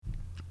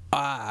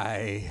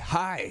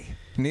Hi.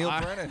 Neil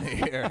Brennan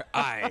here.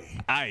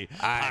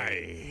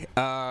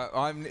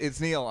 It's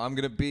Neil. I'm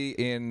going to be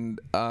in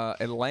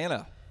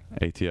Atlanta.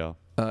 ATL.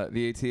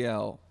 The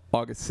ATL,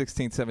 August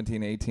 16,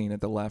 17, 18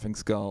 at the Laughing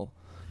Skull.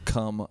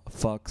 Come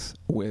fucks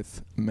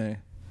with me.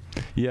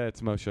 Yeah,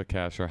 it's Moshe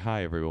Kasher.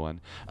 Hi, everyone.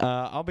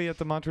 I'll be at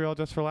the Montreal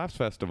Just for Laughs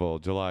Festival,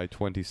 July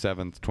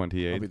 27th,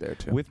 28th. I'll be there,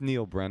 too. With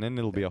Neil Brennan.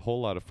 It'll be a whole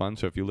lot of fun,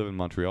 so if you live in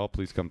Montreal,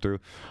 please come through.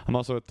 I'm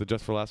also at the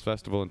Just for Laughs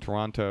Festival in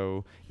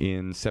Toronto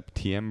in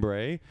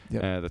Septiembre.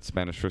 Yep. That's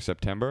Spanish for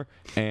September.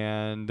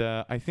 And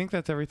I think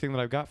that's everything that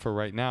I've got for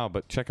right now,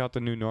 but check out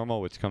The New Normal,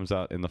 which comes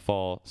out in the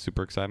fall.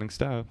 Super exciting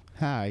stuff.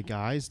 Hi,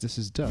 guys. This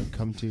is Doug.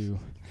 Come to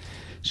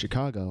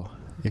Chicago.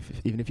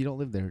 Even if you don't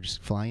live there,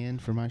 just fly in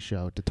for my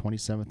show the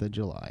 27th of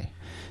July.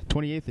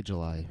 28th of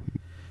July,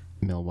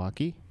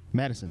 Milwaukee.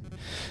 Madison.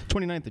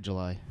 29th of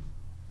July,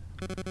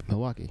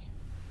 Milwaukee.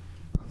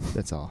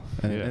 That's all.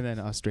 And then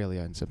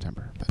Australia in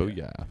September. But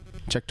Booyah.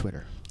 check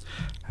Twitter.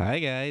 Hi,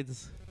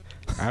 guys.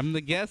 I'm the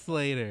guest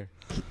later.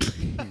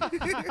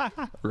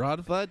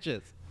 Ron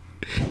Funches.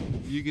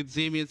 You can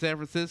see me in San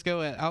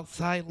Francisco at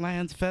Outside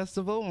Lands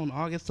Festival on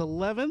August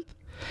 11th.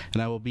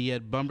 And I will be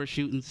at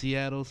Bumbershoot in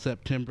Seattle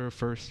September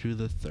 1st through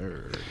the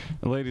 3rd.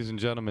 Ladies and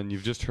gentlemen,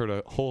 you've just heard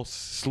a whole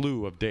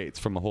slew of dates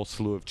from a whole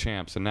slew of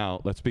champs, and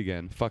now let's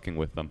begin fucking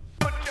with them.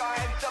 Put your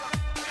hands up.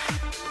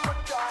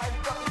 Put your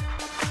hands up.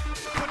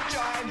 Put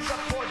your hands up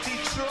for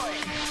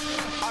Detroit,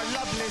 our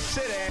lovely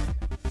city.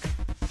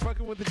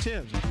 Fucking with the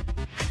chimps.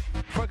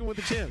 Fucking with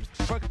the chimps.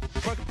 Fuck.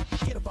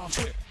 Get up on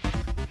Twitter.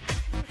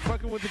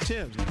 Fucking with the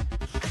chimps.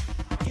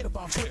 Get up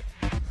on Twitter.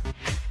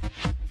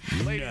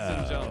 Ladies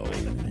and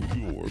gentlemen.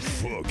 You're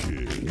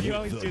fucking. You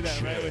always do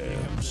that,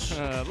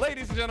 right?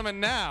 Ladies and gentlemen,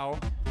 now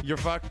you're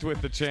fucked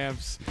with the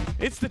champs.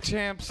 It's the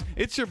champs.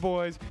 It's your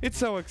boys. It's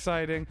so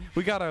exciting.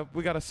 We got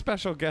a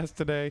special guest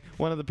today.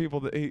 One of the people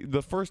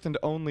the first and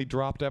only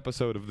dropped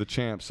episode of the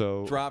champs.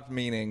 So Dropped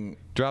meaning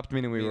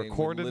we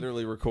recorded. We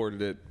literally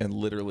recorded it and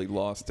literally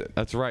lost it.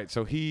 That's right.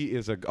 So he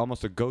is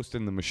almost a ghost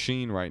in the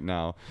machine right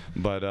now.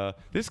 But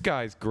this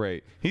guy's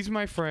great. He's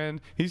my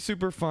friend. He's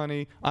super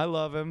funny. I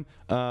love him.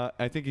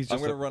 I think he's just. I'm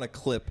going to run a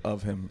clip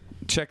of him.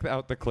 Check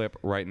out the clip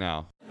right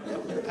now.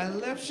 I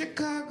left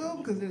Chicago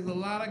because there's a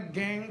lot of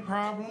gang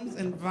problems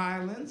and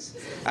violence.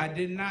 I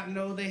did not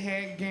know they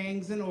had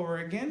gangs in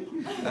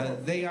Oregon.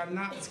 They are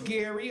not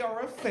scary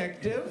or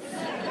effective.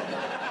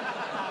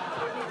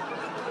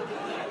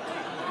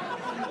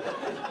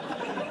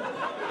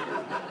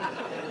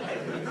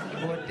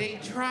 But they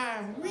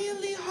try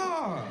really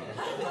hard.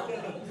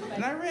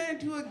 And I ran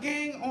into a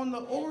gang on the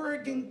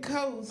Oregon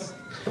coast,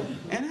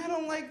 and I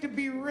don't like to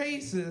be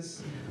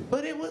racist,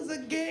 but it was a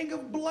gang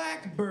of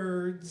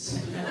blackbirds.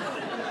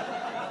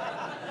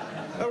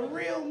 A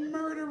real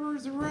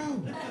murderer's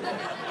row.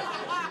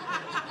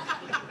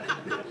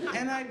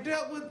 And I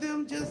dealt with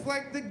them just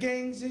like the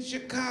gangs in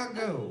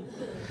Chicago.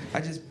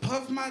 I just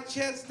puffed my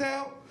chest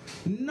out,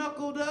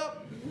 knuckled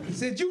up, and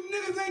said, "You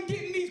niggas ain't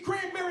getting these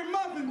cranberry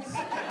muffins."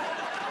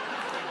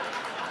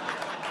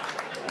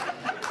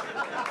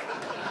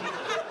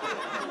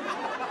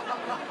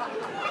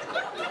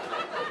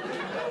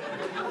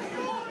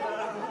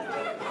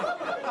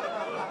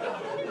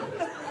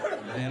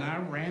 And I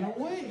ran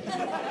away.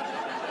 That's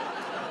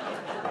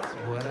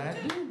what I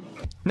do.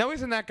 Now,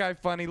 isn't that guy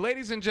funny?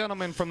 Ladies and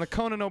gentlemen, from the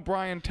Conan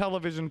O'Brien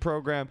television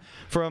program,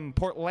 from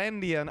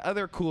Portlandia and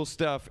other cool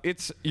stuff,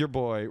 it's your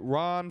boy,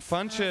 Ron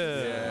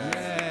Funches.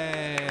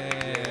 Yay.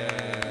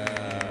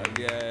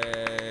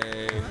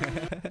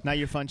 Now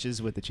your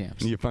Funches with the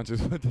champs. You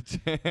Funches with the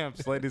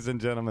champs, ladies and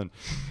gentlemen.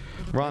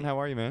 Ron, how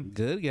are you, man?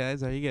 Good,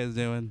 guys. How you guys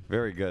doing?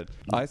 Very good.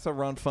 I saw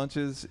Ron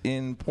Funches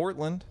in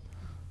Portland.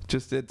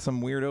 Just did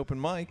some weird open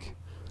mic.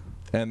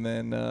 And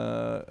then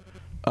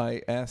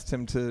I asked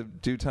him to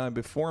do time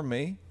before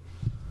me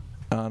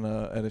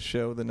at a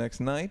show the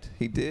next night.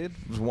 He did.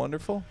 It was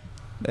wonderful.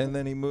 And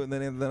then he moved.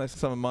 And then I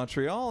saw him in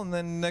Montreal. And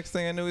then next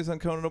thing I knew, he's on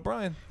Conan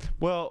O'Brien.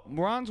 Well,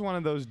 Ron's one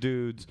of those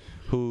dudes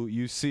who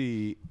you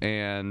see,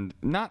 and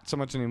not so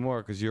much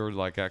anymore because you're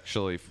like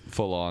actually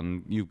full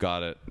on. You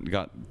got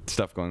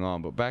stuff going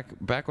on. But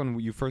back when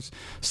you first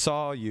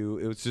saw you,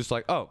 it was just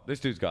like, oh, this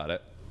dude's got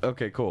it.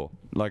 Okay, cool.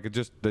 Like it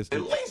just this.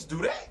 At least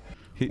do that.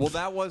 Well,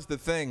 that was the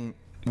thing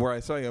where I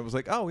saw you. I was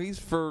like, oh, he's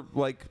for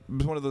like it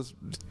was one of those.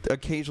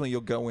 Occasionally, you'll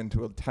go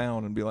into a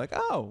town and be like,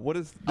 oh, what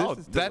is this? Oh,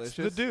 is that's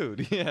the delicious.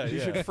 dude. Yeah, You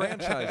yeah. should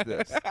franchise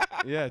this.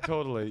 Yeah,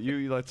 totally.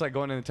 It's like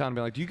going into town and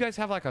being like, do you guys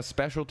have like a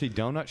specialty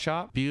donut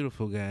shop?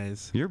 Beautiful,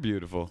 guys. You're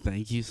beautiful.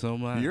 Thank you so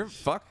much. You're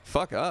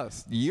fuck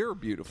us. You're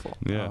beautiful.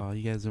 Yeah. Oh,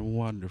 you guys are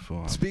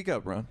wonderful. Speak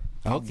up, Ron.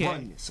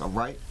 Okay. All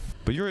right.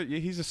 But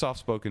he's a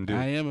soft-spoken dude.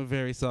 I am a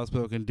very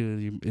soft-spoken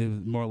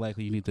dude. More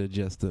likely you need to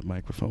adjust the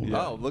microphone.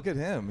 Yeah. Oh, look at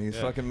him. He's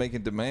fucking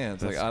making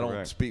demands. I like, I don't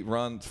correct. speak.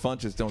 Ron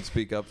Funches don't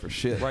speak up for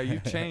shit. Right, you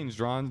changed,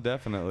 Ron,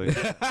 definitely.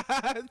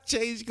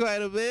 Changed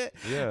quite a bit.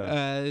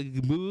 Yeah.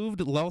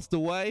 Moved, lost a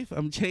wife.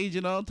 I'm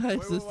changing all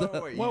types of stuff.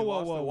 Whoa. You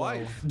lost a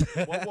wife.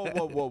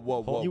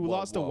 Whoa. You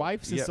lost a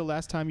wife since Yeah. the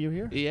last time you were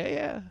here?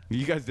 Yeah.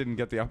 You guys didn't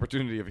get the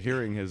opportunity of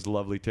hearing his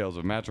lovely tales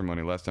of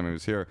matrimony last time he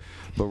was here.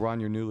 But Ron,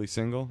 you're newly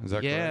single. Is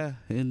that Yeah, correct?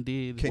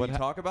 indeed. Can you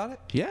talk about it?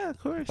 Yeah, of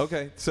course.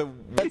 Okay, so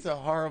That's a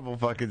horrible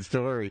fucking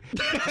story.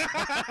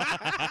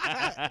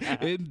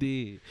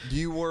 Indeed.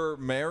 you were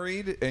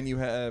married and you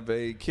have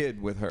a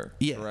kid with her,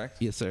 Yeah. correct?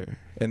 Yes, sir.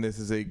 And this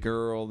is a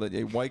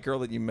white girl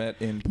that you met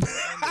in.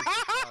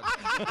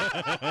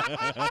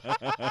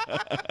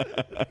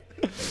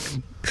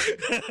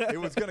 It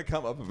was going to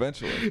come up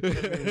eventually.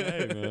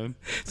 Hey, man.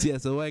 So, yeah,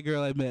 so white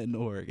girl I met in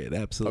Oregon.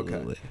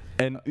 Absolutely. Okay.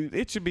 And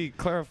it should be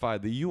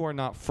clarified that you are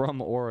not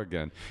from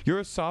Oregon. You're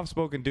a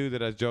soft-spoken dude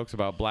that has jokes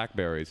about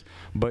blackberries,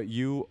 but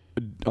you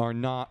are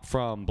not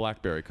from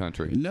blackberry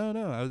country. No.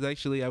 I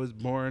was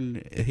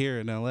born here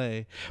in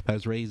L.A. But I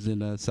was raised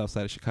in south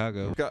side of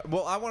Chicago.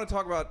 Well, I want to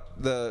talk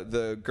about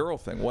the girl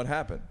thing. What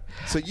happened?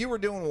 So you were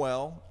doing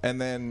well, and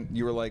then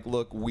you were like,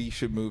 look, we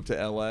should move to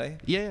L.A.,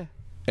 Yeah.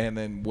 and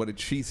then what did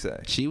she say?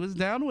 She was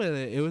down with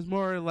it. It was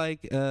more like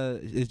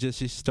it's just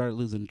she started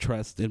losing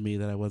trust in me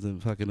that I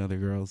wasn't fucking other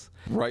girls.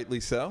 Rightly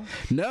so.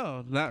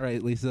 No, not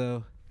rightly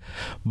so.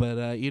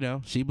 But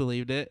she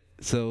believed it,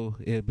 so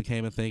it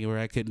became a thing where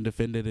I couldn't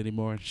defend it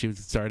anymore. She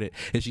started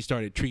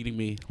treating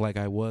me like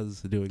I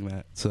was doing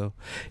that. So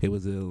it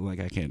was like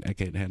I can't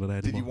handle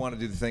that Did anymore. you want to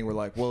do the thing where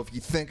like, well, if you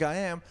think I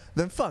am,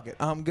 then fuck it,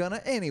 I'm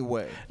gonna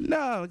anyway?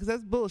 No, because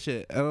that's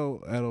bullshit. I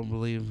don't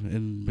believe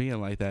in being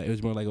like that. It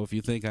was more like, oh, if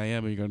you think I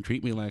am and you're gonna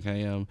treat me like I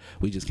am,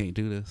 we just can't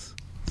do this.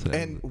 So.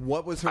 And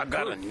what was her?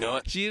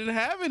 She didn't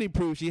have any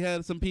proof. She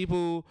had some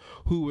people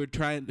who were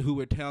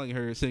telling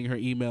her, sending her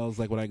emails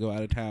like when I go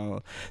out of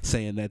town,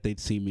 saying that they'd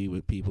see me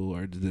with people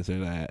or this or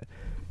that.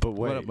 But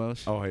wait. What up,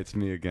 Moshe? Oh, it's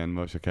me again,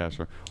 Moshe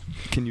Kasher.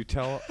 Can you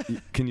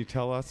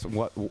tell us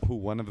who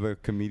one of the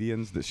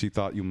comedians that she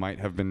thought you might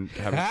have been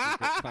having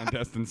secret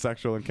clandestine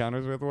sexual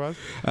encounters with was?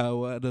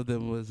 One of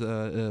them was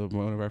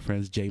one of our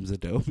friends, James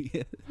Adobe.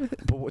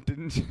 But what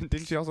didn't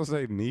she also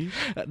say me?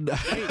 I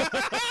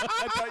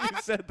thought you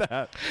said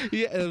that.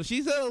 Yeah,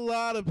 she said a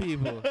lot of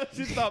people.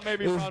 She thought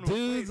maybe It was Ron was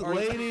dudes,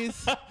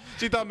 ladies.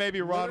 She thought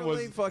maybe Ron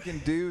Literally was. fucking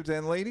dudes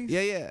and ladies.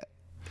 Yeah.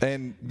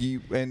 And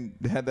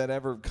had that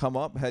ever come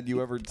up? Had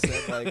you ever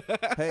said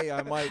like, "Hey,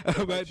 I might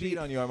cheat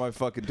on you. I might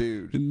fuck a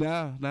dude"?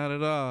 No, not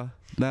at all.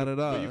 Not at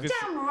all.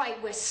 Damn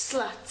right we're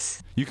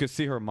sluts. You could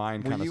see her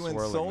mind Were kind of you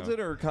swirling. insulted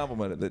or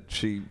complimented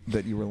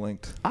that you were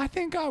linked? I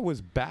think I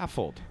was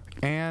baffled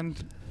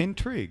and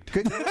intrigued.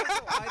 I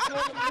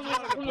just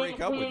wanted to break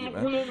up with you,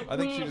 man. I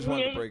think she just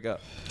wanted to break up.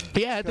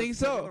 Yeah, I think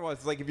so. Otherwise,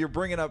 it's like if you're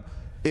bringing up,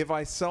 if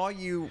I saw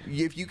you,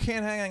 if you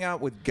can't hang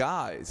out with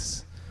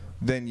guys,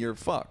 then you're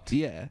fucked.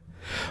 Yeah.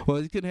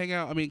 Well, you can hang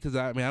out. I mean, because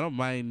I don't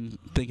mind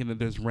thinking that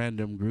there's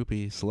random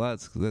groupie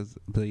sluts because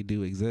they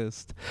do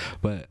exist.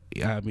 But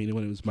I mean,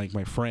 when it was like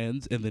my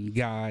friends and then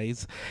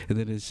guys, and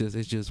then it's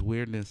just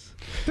weirdness.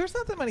 There's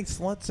not that many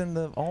sluts in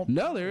the all.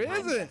 No, there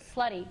isn't.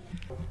 Slutty.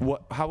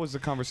 How was the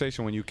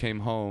conversation when you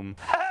came home?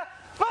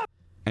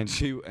 And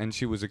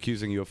she was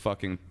accusing you of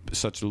fucking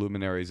such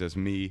luminaries as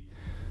me,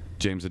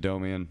 James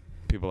Adomian,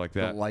 people like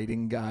The that.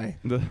 lighting guy.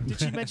 Did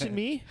she mention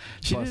me?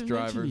 She Bus didn't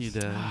drivers. mention you,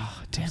 Dad.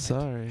 Oh, damn it.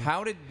 Sorry.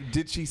 How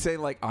did she say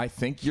like, I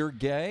think you're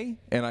gay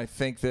and I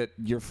think that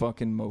you're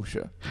fucking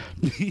Moshe?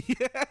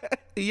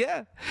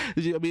 Yeah.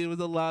 I mean, it was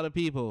a lot of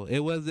people.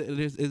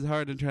 It's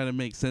hard to try to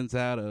make sense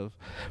out of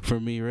for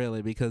me,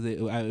 really, because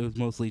it was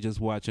mostly just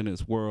watching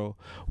this world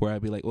where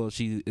I'd be like, well,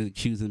 she's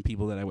accusing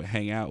people that I would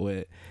hang out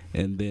with,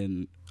 and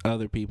then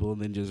other people,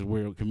 and then just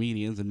real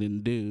comedians, and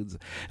then dudes.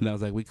 And I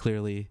was like, we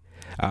clearly,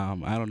 I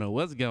don't know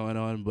what's going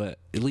on, but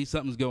at least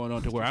something's going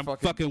on to where I'm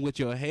fucking with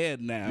your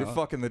head now. You're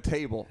fucking the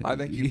table. I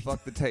think you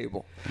fucked the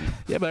table.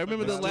 Yeah, but I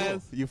remember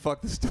You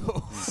fucked the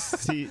stool.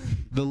 See,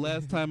 the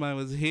last time I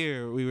was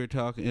here, we were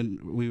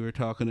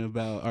talking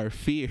about our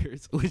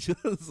fears, which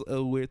was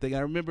a weird thing. I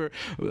remember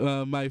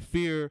my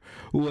fear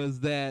was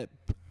that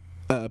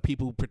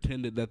people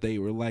pretended that they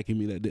were liking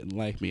me that didn't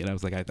like me, and I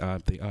was like, I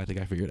think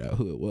I figured out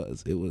who it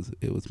was. It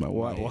was my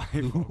wife.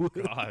 Oh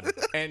God!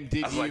 And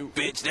did you?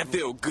 Bitch, that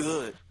feel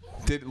good.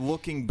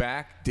 Looking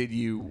back, did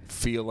you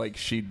feel like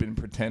she'd been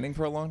pretending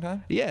for a long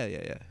time?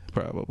 Yeah,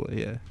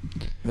 probably, yeah.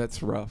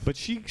 That's rough. But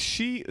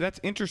she that's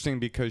interesting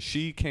because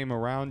she came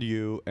around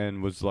you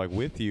and was like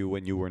with you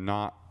when you were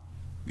not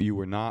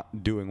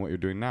doing what you're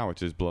doing now,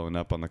 which is blowing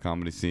up on the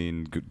comedy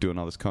scene, doing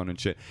all this Conan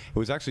shit. It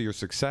was actually your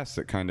success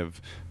that kind of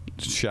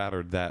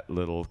shattered that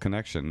little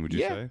connection, would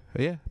you say?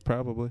 Yeah,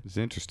 probably. It's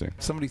interesting.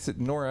 Somebody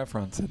said, Nora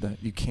Ephron said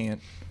that you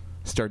can't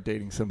start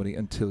dating somebody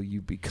until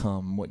you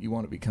become what you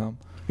want to become.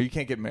 Or you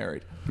can't get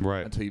married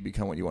until you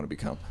become what you want to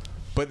become.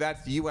 But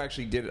you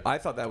actually did it. I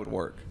thought that would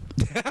work.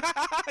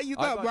 You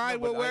thought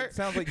mine would work? It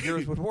sounds like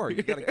yours would work.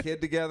 You got a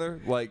kid together,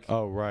 like.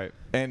 Oh right.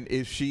 And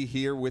is she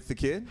here with the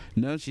kid?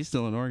 No, she's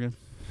still in Oregon.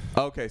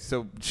 Okay,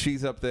 so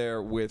she's up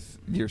there with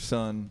your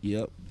son.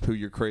 Yep. Who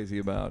you're crazy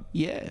about.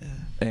 Yeah.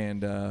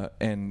 And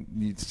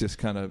it's just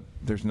kind of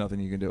there's nothing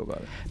you can do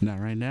about it. Not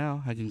right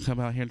now. I can come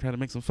out here and try to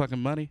make some fucking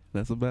money.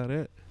 That's about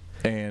it.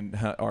 And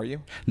are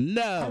you?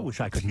 No. I wish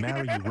I could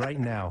marry you right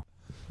now.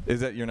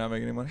 Is that you're not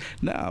making any money?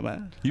 No,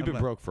 man. You've been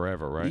broke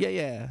forever, right? Yeah.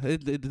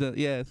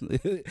 Yeah.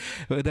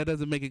 But that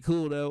doesn't make it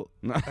cool, though.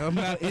 I'm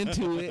not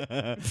into it.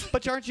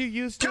 But aren't you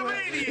used to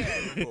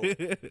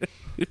it?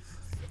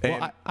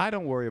 Well, I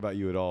don't worry about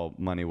you at all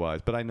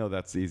money-wise, but I know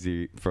that's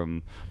easy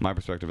from my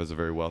perspective as a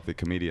very wealthy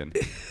comedian.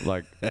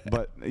 But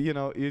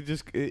you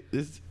just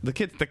the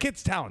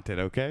kid's talented,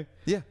 okay?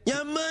 Yeah.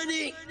 Yeah,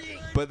 money.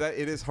 But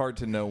it is hard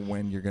to know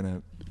when you're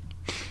gonna.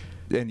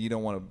 And you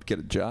don't want to get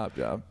a job.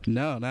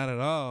 No, not at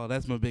all.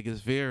 That's my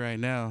biggest fear right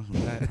now.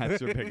 That's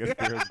your biggest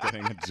fear is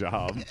getting a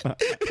job.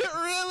 It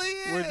really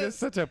is. We're just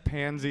such a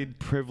pansied,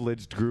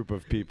 privileged group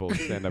of people,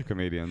 stand-up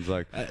comedians.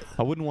 Like,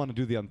 I wouldn't want to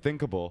do the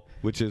unthinkable,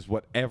 which is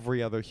what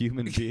every other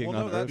human being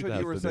on that's earth what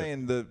has you were to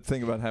saying. The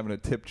thing about having a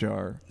tip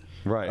jar,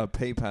 right? A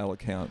PayPal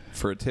account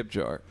for a tip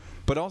jar,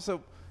 but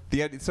also.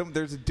 They're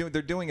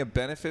doing a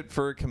benefit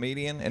for a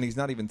comedian, and he's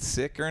not even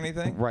sick or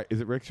anything. Right? Is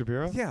it Rick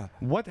Shapiro? Yeah.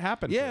 What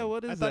happened? Yeah.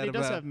 What is I that thought he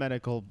does about? have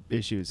medical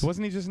issues.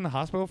 Wasn't he just in the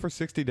hospital for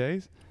 60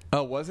 days?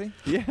 Oh, was he?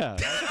 Yeah.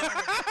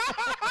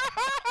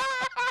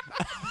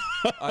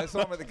 I saw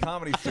him at the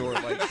Comedy Store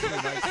like 2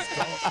 nights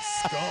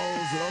ago.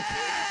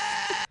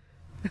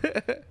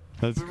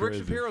 That's But Rick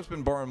crazy. Shapiro's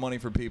been borrowing money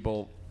for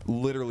people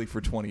literally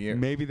for 20 years.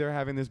 Maybe they're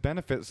having this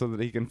benefit so that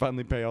he can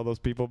finally pay all those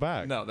people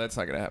back. No, that's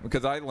not going to happen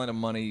because I lent him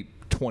money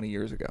 20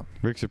 years ago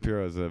Rick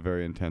Shapiro is a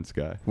very intense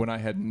guy. when I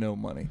had no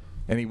money.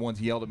 And he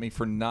once yelled at me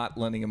for not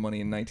lending him money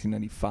in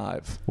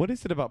 1995. What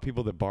is it about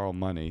people that borrow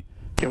money?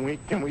 Can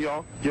we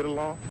all get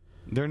along?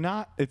 They're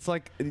not. It's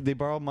like they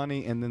borrow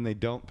money and then they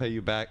don't pay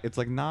you back. It's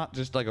like not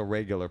just like a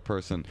regular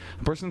person.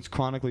 A person that's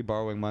chronically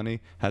borrowing money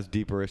has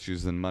deeper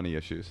issues than money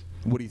issues.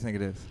 What do you think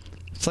it is?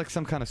 It's like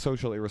some kind of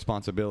social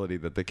irresponsibility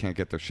that they can't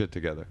get their shit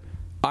together.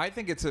 I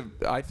think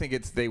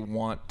it's they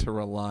want to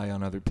rely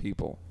on other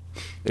people.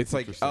 It's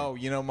like, oh,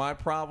 my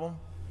problem,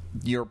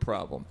 your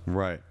problem.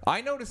 Right.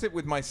 I notice it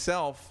with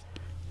myself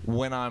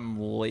when I'm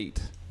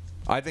late.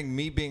 I think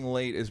me being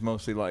late is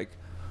mostly like,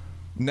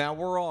 now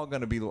we're all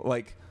going to be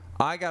like,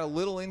 I got a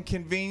little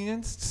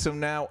inconvenienced, so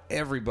now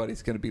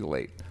everybody's going to be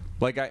late.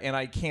 And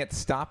I can't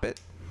stop it,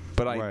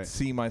 but I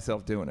see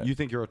myself doing it. You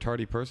think you're a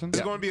tardy person?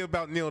 It's going to be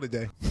about Neil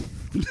today.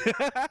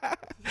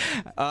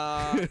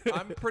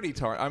 I'm pretty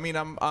tardy. I mean,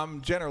 I'm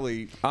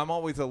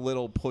always a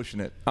little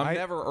pushing it. I'm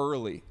never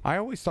early. I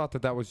always thought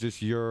that was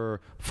just your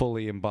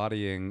fully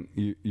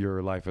embodying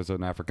your life as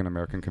an African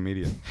American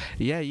comedian.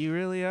 Yeah, you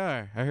really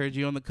are. I heard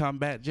you on the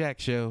Combat Jack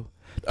show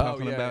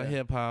talking about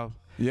hip hop.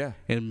 Yeah.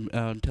 And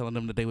telling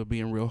them that they were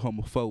being real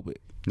homophobic.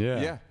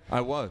 Yeah,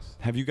 I was.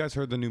 Have you guys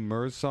heard the new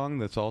Murs song?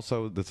 That's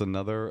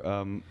another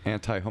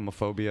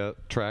anti-homophobia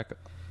track.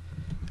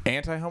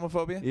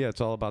 Anti-homophobia? Yeah,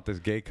 it's all about this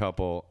gay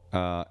couple,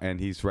 and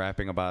he's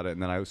rapping about it.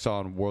 And then I saw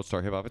on World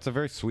Star Hip Hop. It's a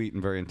very sweet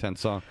and very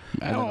intense song.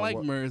 I don't like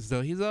Murs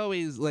though. He's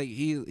always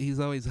he's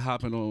always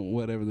hopping on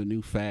whatever the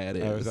new fad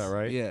is. Oh, is that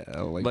right? Yeah, I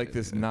don't like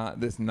this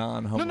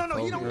non-homophobia. No,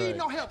 you don't need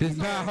no help. This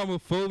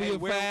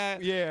non-homophobia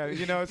fad. Yeah,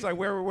 it's like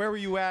where were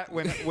you at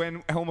when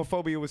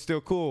homophobia was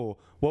still cool?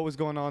 What was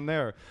going on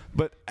there?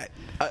 But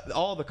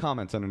all the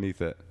comments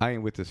underneath it. I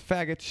ain't with this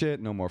faggot shit.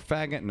 No more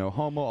faggot. No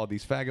homo. All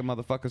these faggot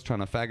motherfuckers trying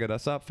to faggot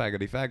us up.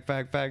 Faggity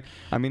fag.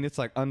 I mean, it's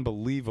like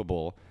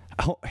unbelievable.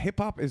 Hip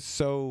hop is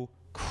so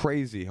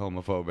crazy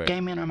homophobic.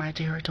 Gay men are my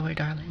territory,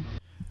 darling.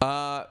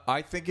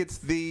 I think it's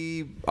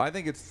the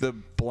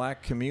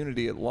black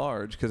community at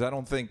large because I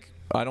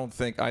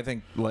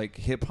think like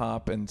hip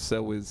hop and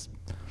so is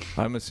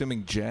I'm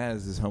assuming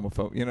jazz is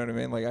homophobic. You know what I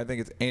mean? Like I think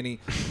it's any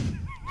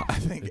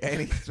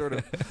sort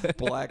of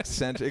black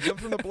center. It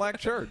comes from the black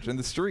church and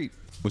the street.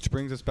 Which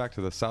brings us back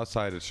to the south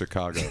side of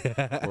Chicago,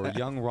 where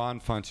young Ron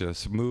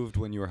Funches moved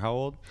when you were how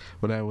old?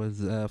 When I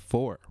was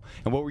 4.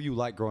 And what were you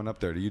like growing up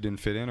there? You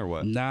didn't fit in or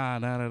what? Nah,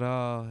 not at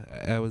all.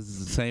 I was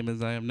the same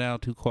as I am now,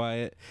 too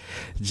quiet,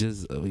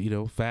 just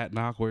fat and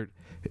awkward,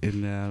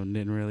 and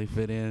didn't really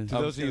fit in.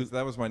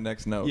 That was my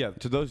next note. Yeah,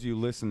 to those of you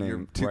listening,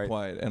 you're too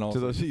quiet, and also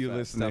to those of you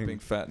listening, stop being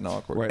fat and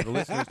awkward. Right, the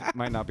listeners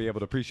might not be able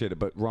to appreciate it,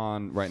 but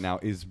Ron right now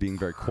is being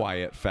very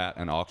quiet, fat,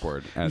 and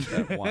awkward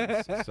at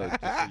once, so just so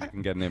you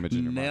can get an image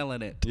in your mind.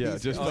 Nailing it. Yeah,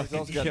 He's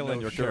also got killing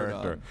no your shirt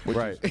character, on,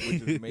 right? which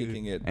is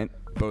making it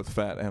both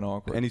fat and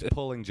awkward. And he's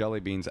pulling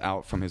jelly beans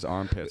out from his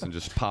armpits and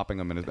just popping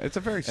them in his. It's a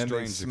very strange.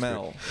 And they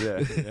smell.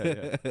 Yeah.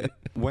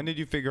 When did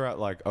you figure out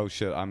like, oh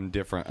shit, I'm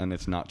different and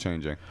it's not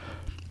changing?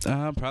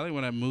 Probably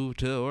when I moved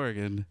to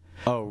Oregon.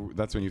 Oh,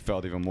 that's when you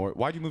felt even more.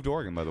 Why'd you move to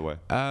Oregon, by the way?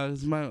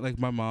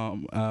 My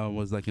mom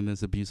was like in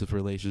this abusive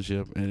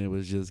relationship, and it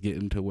was just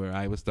getting to where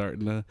I was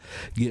starting to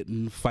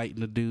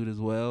fighting a dude as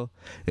well,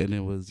 and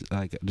it was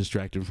like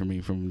distracting for me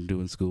from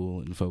doing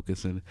school and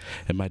focusing.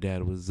 And my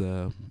dad was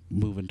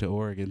moving to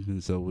Oregon,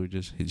 and so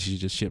she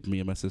just shipped me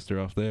and my sister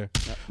off there.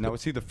 Now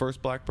was he the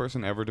first black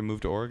person ever to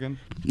move to Oregon?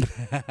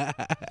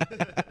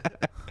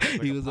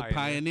 he was a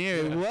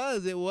pioneer. Yeah.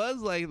 It was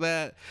like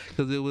that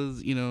because it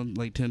was,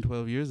 like 10,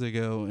 12 years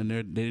ago, and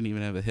they didn't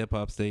even have a hip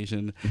hop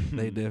station.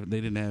 They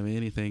didn't have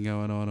anything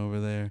going on over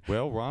there.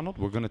 Well, Ronald,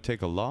 we're going to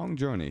take a long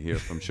journey here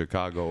from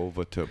Chicago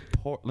over to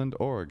Portland,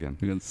 Oregon.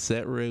 We're going to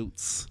set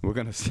roots. We're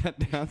going to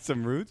set down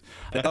some roots.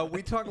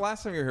 We talked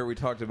last time you were here. We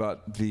talked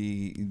about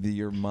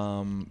your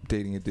mom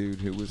dating a dude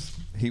who was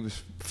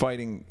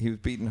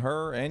beating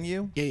her and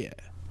you. Yeah.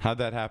 How'd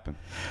that happen?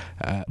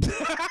 I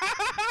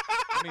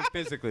mean,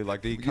 physically,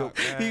 like he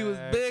was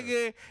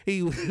bigger.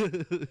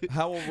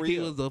 How old were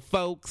you? He was a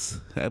folks,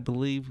 I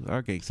believe,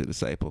 our gangster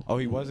disciple. Oh,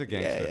 he was a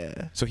gangster.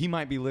 Yeah. So he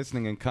might be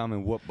listening and come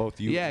and whoop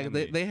both you. Yeah, and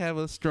me. They have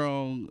a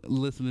strong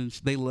listening.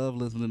 They love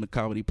listening to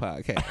comedy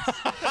podcasts.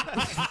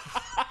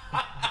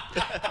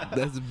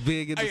 That's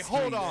big in the street.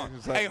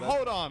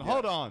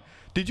 Hold on.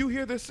 Did you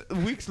hear this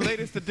week's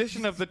latest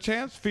edition of The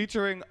Champs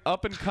featuring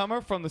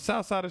up-and-comer from the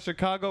south side of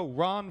Chicago,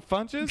 Ron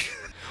Funches?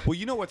 Well,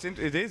 you know what's it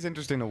is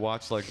interesting to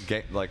watch like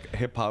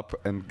hip-hop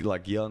and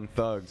like young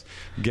thugs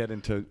get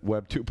into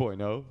Web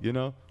 2.0, you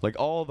know? Like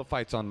all the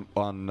fights on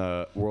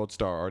World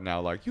Star are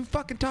now like, you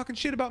fucking talking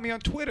shit about me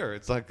on Twitter.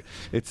 It's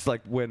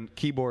like when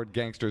keyboard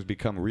gangsters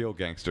become real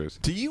gangsters.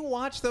 Do you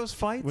watch those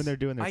fights? When they're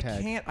doing their tag.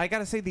 I can't. I got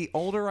to say, the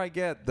older I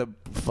get, the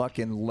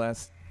fucking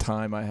less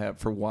time I have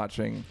for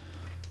watching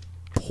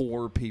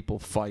poor people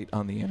fight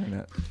on the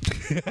internet.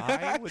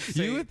 I would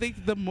say you would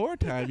think the more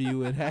time you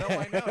would have. No,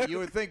 I know you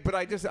would think, but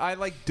I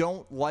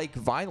don't like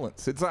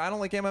violence. I don't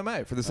like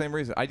MMA for the same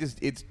reason.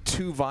 It's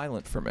too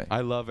violent for me.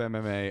 I love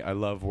MMA. I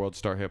love World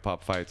Star hip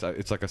hop fights.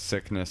 It's like a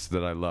sickness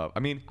that I love.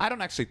 I mean, I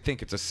don't actually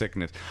think it's a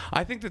sickness.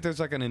 I think that there's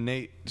like an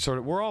innate sort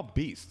of. We're all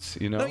beasts,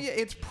 you know. No, yeah,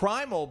 it's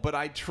primal, but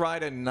I try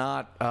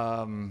not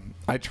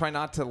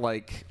to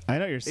like. I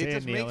know you're saying, it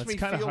just Neil. makes It's me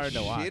kind of feel hard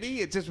to watch. shitty.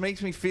 It just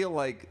makes me feel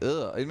like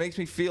ugh. It makes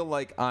me feel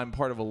like I'm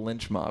part of a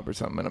lynch mob or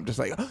something, and I'm just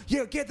like, oh,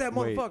 yeah, get that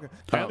motherfucker.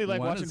 I only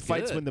like watching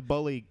fights good. when the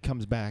bully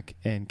comes back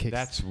and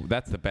kicks.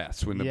 That's the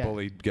best when the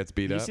bully gets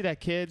beat up. You see that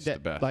kid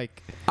that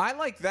like I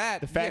like that.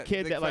 the fat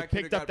kid that like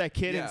picked up that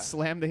kid and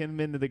slammed him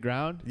into the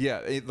ground.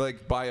 Yeah,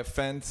 like by a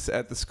fence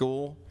at the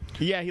school.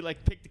 Yeah, he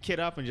like picked the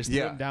kid up and just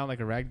threw him down like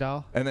a rag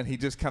doll. And then he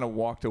just kind of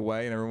walked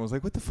away, and everyone was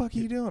like, "What the fuck are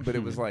you doing?" But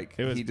it was like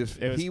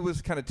he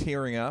was kind of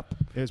tearing up.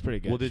 It was pretty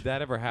good. Well, did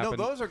that ever happen? No,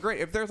 those are great.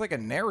 If there's like a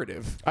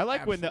narrative, I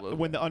like when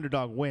the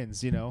underdog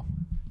wins. You know.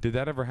 Did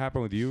that ever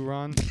happen with you,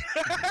 Ron?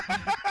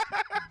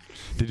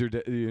 Did your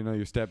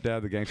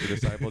stepdad, the gangster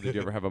disciple, did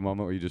you ever have a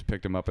moment where you just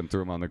picked him up and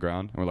threw him on the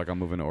ground? And we're like, I'm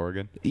moving to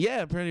Oregon?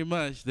 Yeah, pretty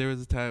much. There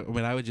was a time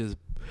when I would just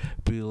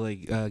be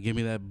like, give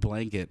me that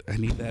blanket. I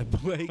need that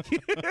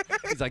blanket.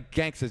 He's like,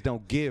 gangsters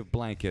don't give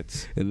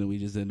blankets. And then we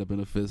just end up in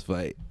a fist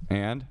fight.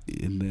 And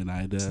then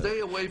stay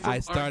away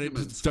from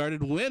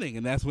started winning,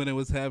 and that's when it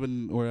was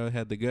happening where I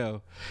had to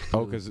go.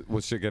 Oh, because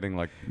was shit getting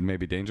like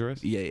maybe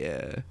dangerous?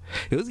 Yeah.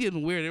 It was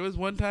getting weird. There was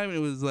one time it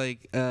was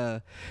like,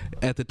 at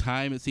the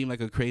time it seemed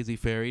like a crazy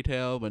fairy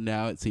tale, but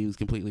now it seems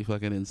completely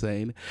fucking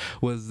insane.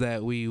 Was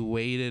that we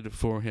waited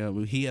for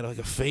him. He had like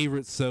a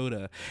favorite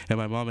soda, and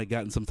my mom had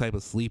gotten some type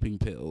of sleeping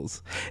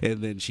pills,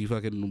 and then she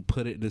fucking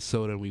put it in the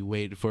soda, and we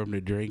waited for him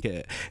to drink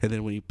it, and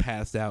then when he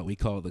passed out, we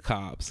called the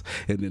cops,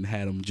 and then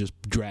had him just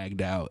dragged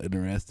out and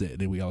arrested, and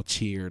then we all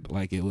cheered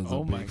like it was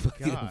a big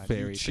fucking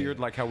fairy tale. Cheered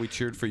like how we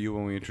cheered for you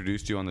when we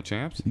introduced you on the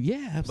Champs?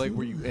 Yeah, absolutely. Like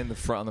were you in the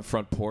front on the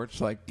front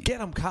porch like,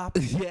 get him, cop?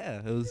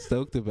 Yeah, I was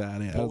stoked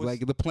about it. I was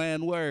like, the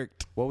plan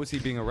worked. What was he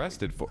being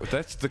arrested for?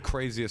 That's the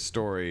craziest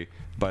story,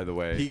 by the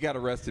way. He got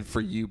arrested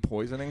for you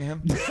poisoning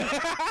him?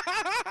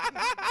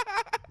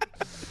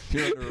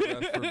 You're under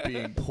arrest for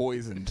being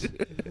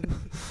poisoned.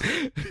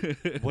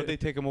 What'd they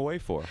take him away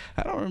for?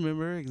 I don't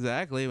remember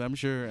exactly. I'm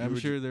sure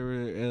there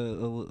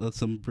were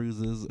some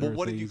bruises. Well,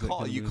 what did you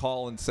call? You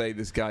call and say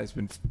this guy's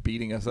been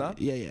beating us up?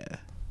 Yeah.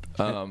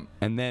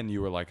 And then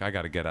you were like, I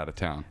got to get out of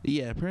town.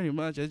 Yeah, pretty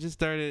much. I just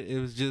started.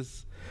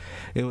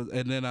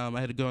 And then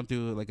I had gone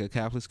through like a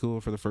Catholic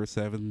school for the first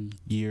 7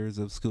 years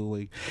of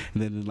schooling,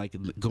 and then like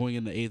going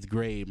into 8th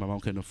grade, my mom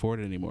couldn't afford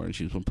it anymore, and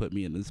she was going to put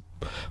me in this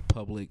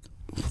public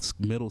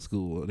middle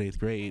school in 8th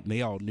grade, and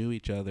they all knew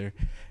each other,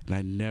 and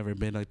I'd never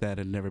been like that,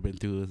 and never been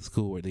through a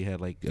school where they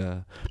had like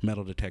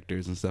metal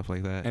detectors and stuff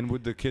like that. And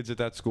with the kids at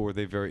that school, were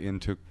they very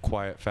into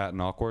quiet, fat,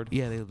 and awkward?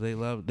 Yeah, they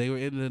were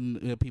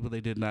into people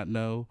they did not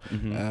know,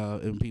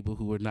 and people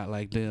who were not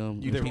like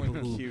them. The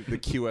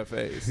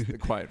QFAs, the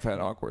quiet, fat,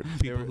 awkward.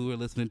 People who were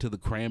listening to the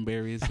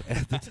Cranberries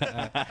at the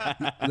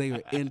time, they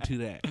were into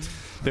that.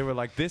 They were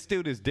like, this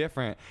dude is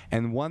different,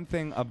 and one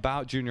thing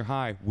about junior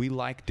high, we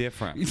like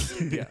different.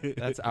 Yeah,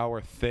 that's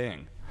our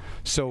thing.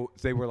 So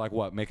they were like,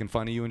 what, making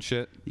fun of you and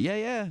shit?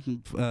 Yeah.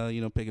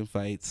 Picking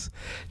fights,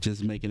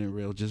 just making it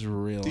real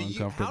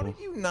uncomfortable. How did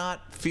you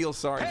not feel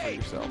sorry for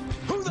yourself?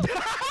 Who the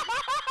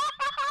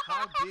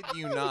How did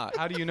you not?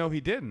 How do you know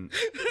he didn't?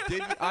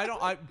 Did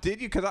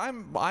you? Because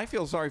I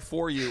feel sorry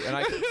for you, and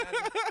I can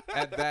imagine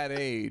at that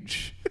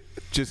age,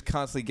 just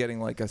constantly getting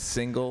like a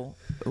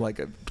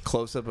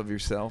close up of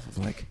yourself of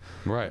like,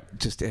 Right.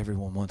 Just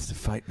everyone wants to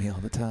fight me all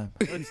the time.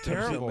 It's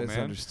terrible, man.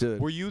 Misunderstood.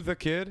 Were you the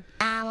kid?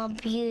 I'm a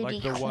beauty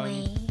Like the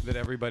one that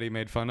everybody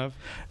made fun of?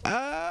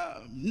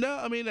 No,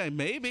 I mean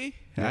maybe.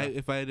 Yeah.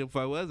 If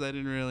I was, I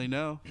didn't really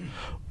know.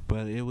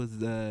 But it was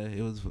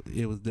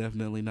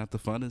definitely not the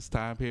funnest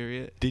time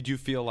period. Did you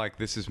feel like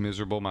this is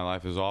miserable, my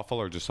life is awful,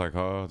 or just like,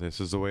 oh,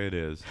 this is the way it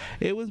is?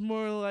 It was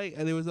more like,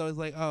 and it was always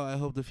like, oh, I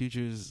hope the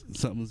future's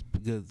something's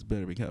good's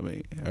better be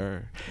coming.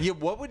 Or Yeah,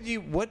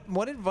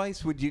 what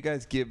advice would you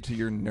guys give to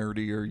your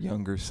nerdier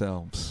younger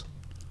selves?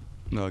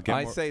 No, again,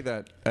 I say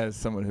that as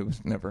someone who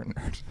was never a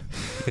nerd.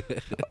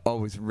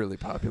 Always really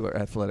popular,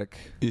 athletic.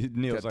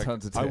 Neil's got like,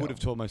 tons of I tail. would have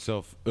told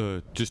myself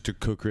just to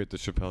co-create the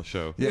Chappelle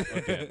Show. Yeah,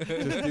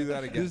 just do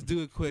that again. just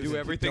do it quick. Do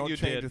everything Don't you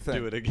change did, a thing.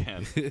 do it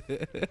again.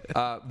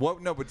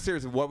 No, but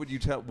seriously,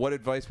 what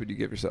advice would you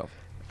give yourself?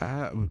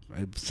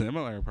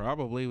 Similar,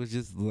 probably. Was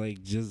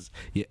just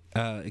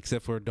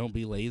except for don't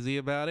be lazy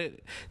about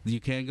it. You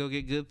can go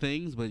get good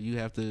things, but you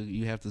have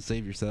to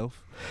save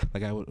yourself.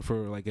 Like I would for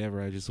like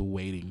ever, I was just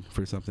waiting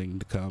for something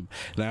to come,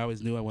 and I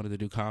always knew I wanted to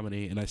do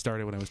comedy, and I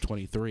started when I was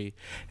 23,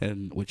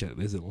 and which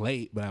isn't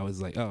late, but I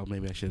was like, oh,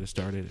 maybe I should have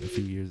started a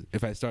few years.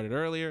 If I started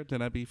earlier,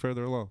 then I'd be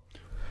further along.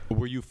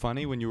 Were you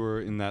funny when you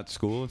were in that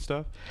school and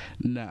stuff?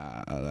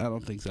 Nah, I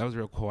don't think so. I was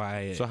real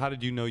quiet. So how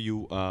did you know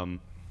you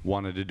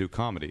wanted to do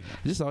comedy?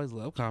 I just always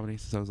loved comedy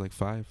since I was like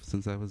 5.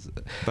 Since I was.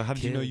 But how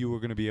did you know you were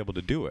going to be able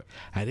to do it?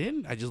 I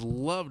didn't. I just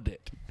loved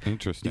it.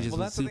 Interesting. Just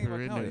Well, that's the thing super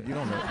about into comedy. it. You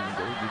don't know if you can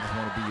do it. You just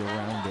want to be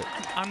around it.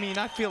 I mean,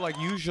 I feel like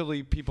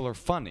usually people are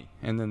funny,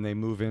 and then they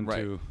move into.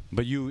 Right.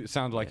 But it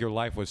sounded like your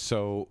life was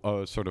so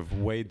sort of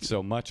weighed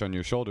so much on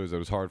your shoulders, it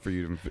was hard for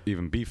you to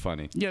even be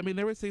funny. Yeah, I mean,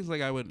 there were things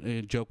like I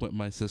would joke with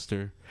my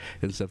sister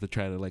and stuff to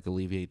try to like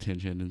alleviate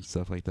tension and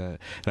stuff like that.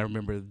 And I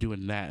remember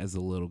doing that as a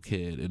little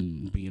kid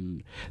and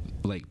being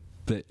like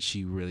that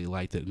she really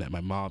liked it and that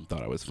my mom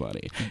thought I was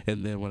funny.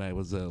 And then when I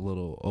was a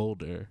little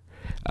older,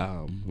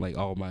 like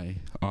all my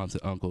aunts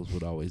and uncles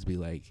would always be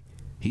like,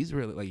 he's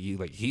really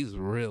he's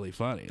really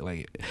funny.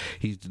 Like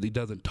he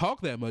doesn't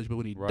talk that much, but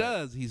when he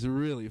does, he's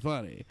really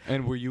funny.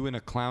 And were you in a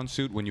clown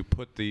suit when you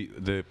put the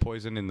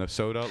poison in the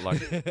soda, like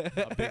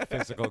a big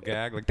physical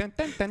gag, like dun,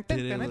 dun, dun, dun,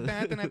 dun, dun,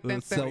 dun, dun, dun,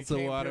 dun. Seltzer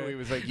water. He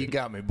was like, "You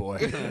got me, boy.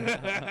 You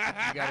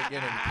gotta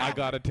get him." I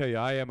gotta tell you,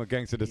 I am a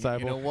gangster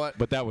disciple. You know what?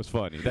 But that was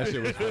funny. That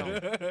shit was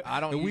funny. I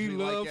don't We usually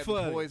love like getting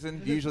fun.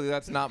 poisoned. Usually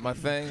that's not my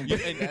thing.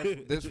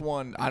 This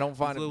one, I don't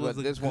find So it. it was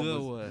But a this one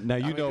good was. one. Now I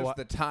you mean, know just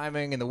the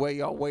timing and the way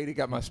y'all waited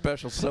got my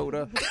special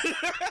soda.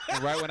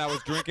 right when I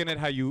was drinking it,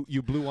 how you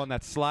blew on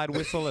that slide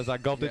whistle as I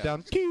gulped it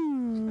down.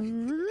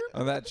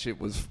 Oh, that shit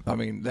was. I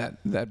mean,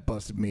 that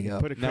busted me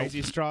up. Put a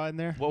crazy straw in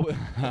there. What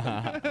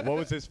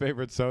was his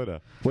favorite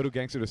soda? What do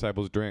gangster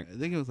disciples drink? I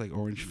think it was like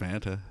orange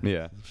Fanta.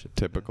 Yeah,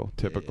 typical.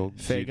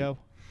 Fago,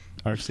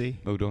 RC.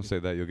 Oh, don't say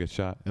that. You'll get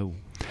shot. Oh.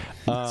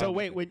 So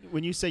wait,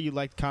 when you say you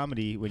liked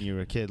comedy when you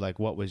were a kid, like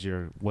what did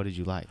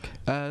you like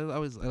I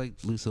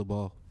liked Lucille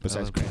Ball.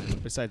 besides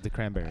the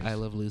Cranberries? I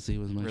Love Lucy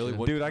was my Really? show.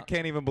 What Dude, I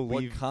can't even What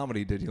believe.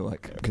 comedy did you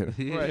like? I'm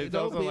kidding. Right, it's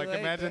Don't also be like like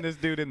imagine that. this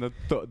dude in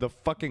the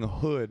fucking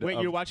hood. Wait,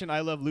 of- you're watching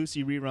I Love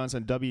Lucy reruns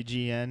on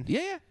WGN?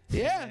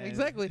 Yeah,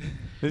 exactly.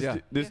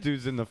 This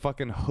dude's in the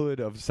fucking hood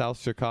of South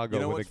Chicago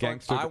You know with a what's fun?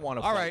 gangster. I wanna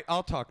All fight. right,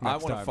 I'll talk I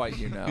next want time. to fight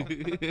you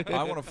now.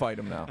 I want to fight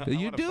him now.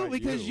 You wanna do fight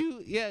because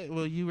you.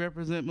 you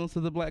represent most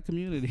of the black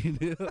community.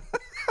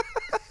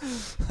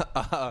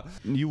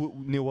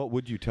 Neil, what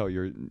would you tell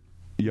your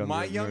younger?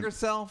 My younger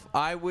self,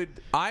 I would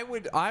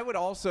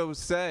also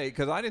say,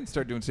 because I didn't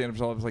start doing stand-up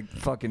until I was like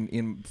fucking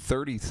in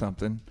 30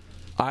 something.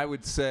 I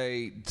would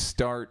say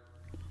start.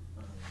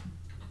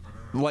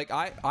 Like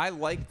I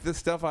liked the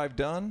stuff I've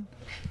done,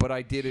 but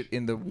I did it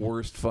in the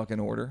worst fucking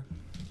order.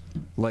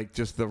 Like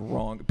just the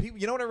wrong people.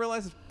 You know what I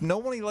realized?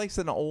 Nobody likes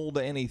an old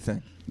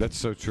anything. That's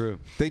so true.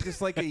 They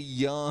just like a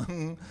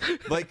young.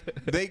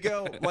 Like they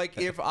go like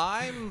if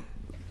I'm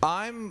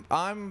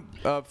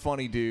a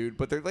funny dude,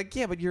 but they're like,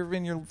 yeah, but you're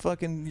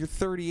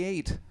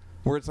 38.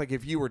 Where it's like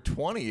if you were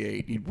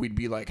 28, we'd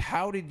be like,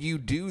 how did you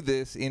do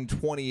this in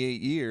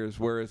 28 years?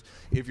 Whereas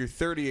if you're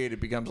 38, it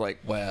becomes like,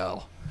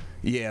 well,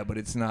 yeah, but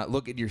it's not.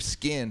 Look at your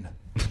skin.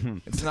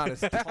 It's not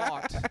as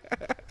taut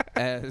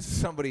as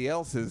somebody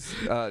else's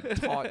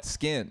taut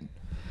skin.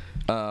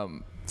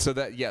 So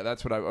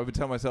that's what I would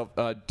tell myself.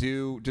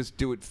 Just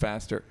do it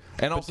faster,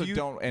 and also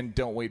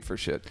don't wait for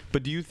shit.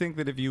 But do you think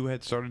that if you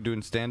had started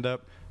doing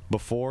stand-up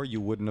before, you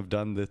wouldn't have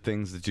done the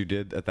things that you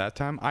did at that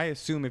time? I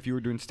assume if you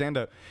were doing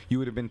stand-up, you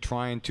would have been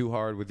trying too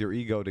hard with your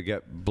ego to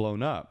get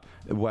blown up.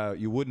 Well,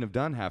 you wouldn't have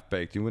done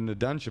Half-Baked. You wouldn't have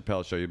done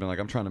Chappelle's Show. You'd been like,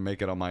 I'm trying to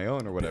make it on my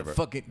own or whatever.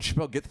 Fucking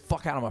Chappelle, get the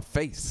fuck out of my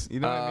face. You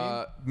know what I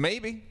mean?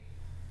 Maybe.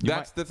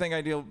 That's the thing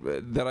I deal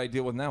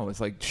with now. It's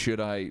like, should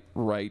I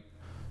write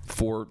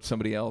for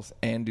somebody else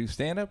and do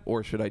stand-up,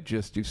 or should I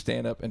just do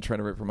stand-up and try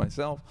to write for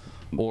myself?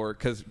 Or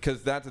because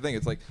that's the thing.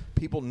 It's like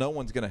no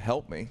one's going to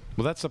help me.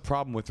 Well, that's the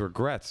problem with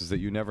regrets, is that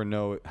you never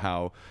know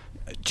how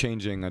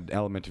changing an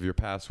element of your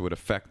past would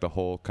affect the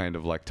whole kind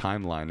of like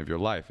timeline of your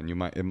life, and you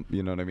might,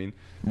 you know what I mean?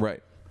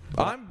 Right.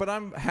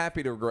 I'm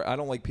happy to regret. I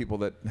don't like people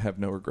that have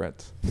no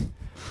regrets.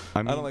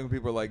 I don't like when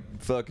people are like,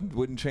 fucking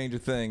wouldn't change a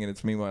thing, and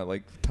it's meanwhile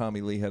like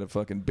Tommy Lee had a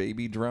fucking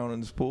baby drown in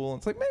his pool, and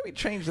it's like, maybe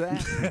change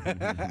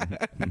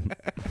that.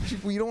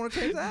 You don't want to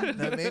change that?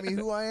 That made me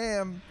who I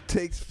am.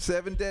 Takes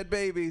 7 dead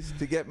babies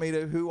to get me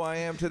to who I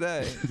am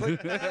today. It's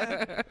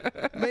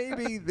like,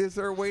 maybe is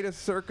there a way to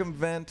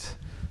circumvent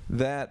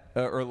that,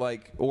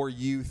 or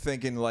you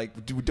thinking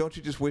like, don't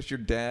you just wish your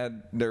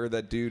dad or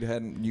that dude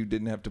you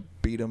didn't have to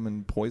beat him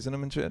and poison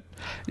him and shit?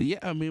 Yeah,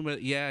 I mean,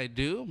 but yeah, I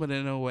do. But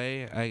in a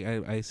way,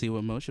 I see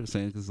what Moshe was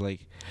saying, because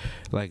like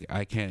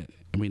I can't.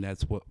 I mean,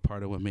 that's what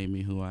part of what made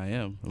me who I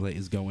am. Like,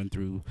 is going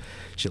through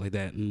shit like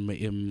that,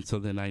 and so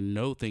then I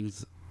know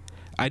things.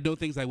 I know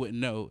things I wouldn't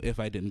know if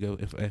I didn't go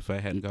if I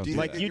hadn't gone.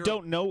 Like, you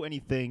don't know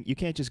anything. You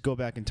can't just go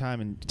back in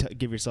time and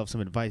give yourself some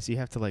advice. You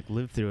have to like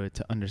live through it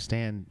to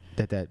understand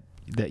that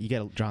you got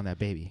to drown that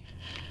baby.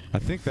 I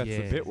think that's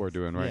the bit we're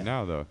doing right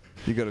now, though.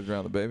 You got to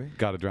drown the baby.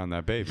 Got to drown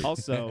that baby.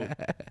 Also,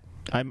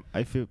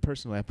 I feel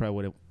personally I probably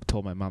would have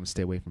told my mom to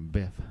stay away from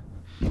Biff.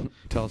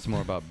 Tell us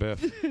more about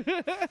Biff.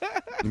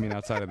 You mean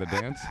outside of the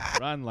dance?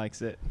 Ron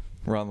likes it.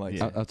 Ron likes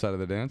it. Outside of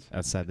the dance?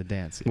 Outside the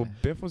dance. Yeah. Well,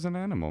 Biff was an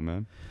animal,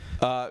 man.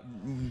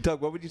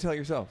 Doug, what would you tell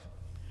yourself?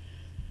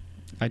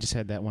 I just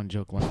had that one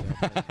joke lined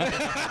up.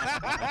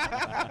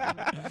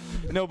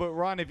 No, but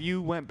Ron, if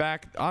you went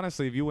back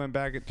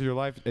into your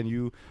life and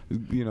you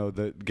know,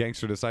 the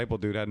gangster disciple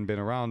dude hadn't been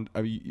around,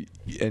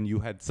 and you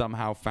had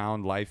somehow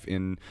found life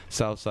in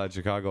Southside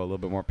Chicago a little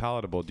bit more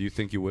palatable, do you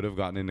think you would have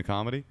gotten into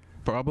comedy?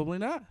 Probably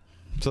not.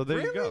 So there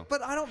really? you go.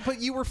 But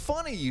you were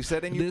funny, you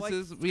said, and you liked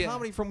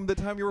comedy from the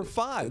time you were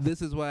 5.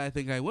 This is why I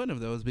think I wouldn't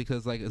have, though, is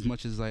because like as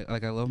much as like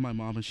I love my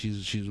mom and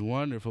she's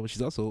wonderful, but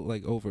she's also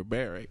like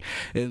overbearing,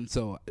 and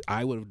so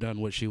I would have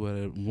done what she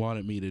would have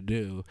wanted me to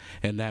do,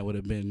 and that would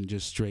have been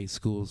just straight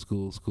school.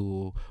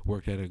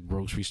 Worked at a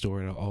grocery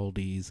store at an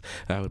Aldi's.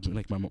 I would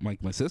like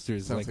my sister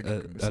is like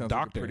a doctor.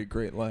 Like a pretty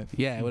great life.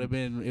 Yeah, it would have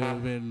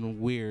been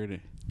weird.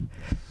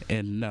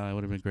 And no, it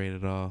would have been great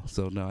at all.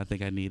 So no, I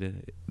think I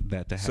needed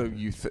that to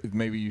happen. So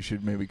maybe you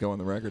should go on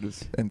the record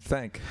and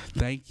thank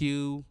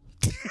you.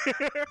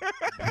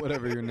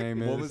 Whatever your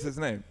name is. What was his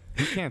name?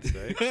 He can't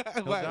say.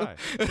 He'll die.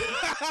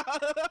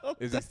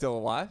 Is he still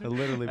alive? He'll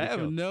literally be I have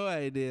killed. no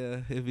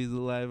idea if he's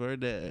alive or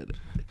dead.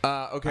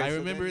 Okay. I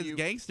remember his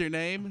gangster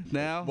name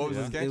now. What was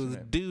his gangster name? It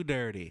was Do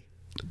Dirty.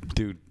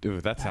 Dude,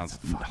 that sounds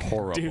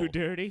horrible. Do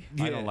Dirty?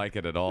 I don't like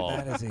it at all.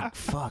 That is a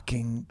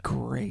fucking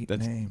great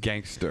That's name.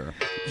 Gangster.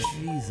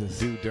 Jesus.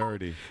 Do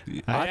Dirty.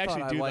 I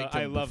actually do.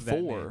 I love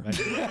before. that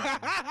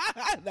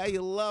name. Now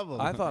you love him.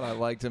 I thought I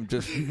liked him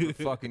just for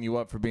fucking you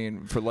up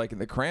for liking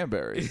the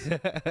Cranberries.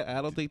 I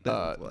don't think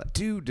that was what.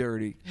 Do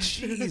Dirty.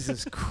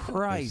 Jesus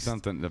Christ. There's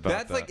something about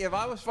That's that. like if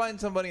I was finding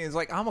somebody and it's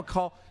like, I'm going to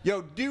call,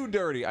 yo, Do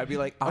Dirty. I'd be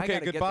like, I Okay, got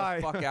to get goodbye.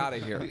 the fuck out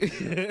of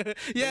here.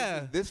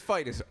 Yeah. This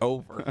fight is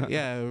over.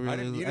 Yeah,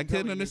 really. you I didn't tell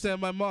couldn't me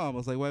understand my mom. I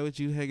was like, why would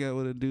you hang out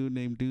with a dude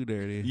named Do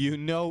Dirty? You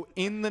know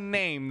in the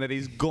name that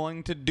he's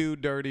going to do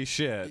dirty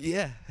shit.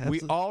 Yeah.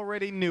 We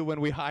already knew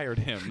when we hired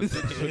him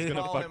that he was going to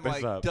Call fuck him this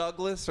like up.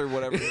 Douglas or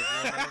whatever his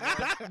name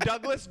is.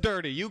 Douglas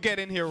Dirty, you get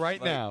in here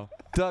right now.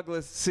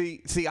 Douglas,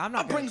 see, I'm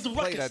not going to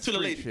play that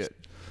street shit.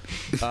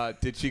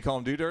 Did she call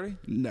him Do Dirty?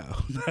 No.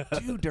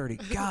 Do Dirty.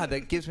 God,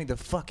 that gives me the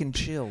fucking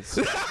chills.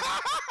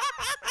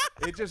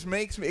 It just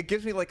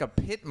gives me like a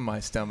pit in my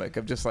stomach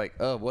of just like,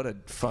 oh, what a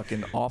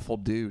fucking awful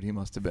dude he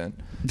must have been.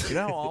 You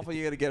know how awful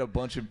you got to get a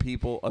bunch of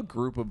people, a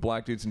group of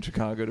black dudes in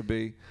Chicago to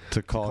be?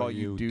 To call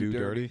you Do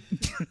Dirty?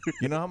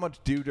 You know how much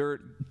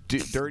dirty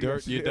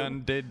You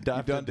done did.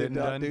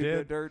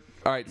 dirt.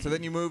 All right, so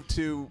then you moved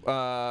to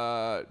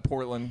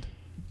Portland.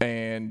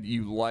 And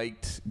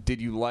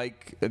did you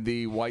like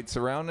the white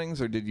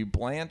surroundings, or did you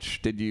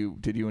blanch? Did you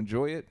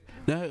enjoy it?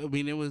 No, I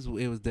mean it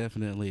was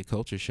definitely a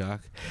culture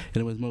shock,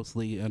 and it was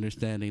mostly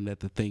understanding that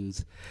the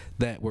things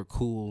that were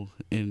cool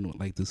in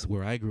like this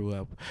where I grew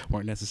up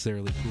weren't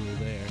necessarily cool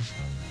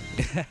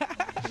there.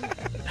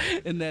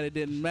 And that it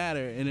didn't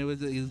matter, and it was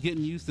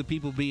getting used to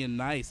people being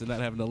nice and not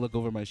having to look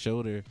over my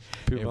shoulder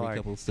People every like,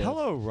 couple steps.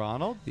 hello,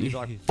 Ronald. He's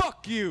like,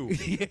 fuck you.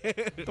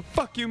 The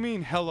fuck you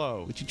mean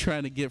hello? What you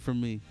trying to get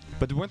from me?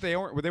 But they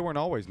weren't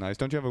always nice.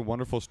 Don't you have a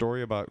wonderful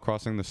story about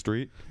crossing the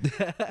street?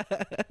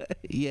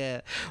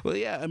 Yeah. Well,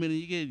 yeah. I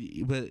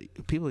mean,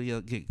 but people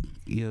get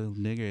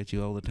nigger at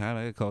you all the time.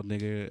 I got called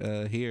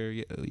nigger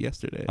here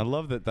yesterday. I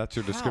love that. That's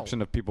your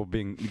description of people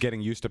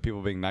getting used to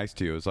people being nice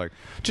to you. It's like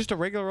just a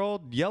regular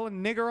old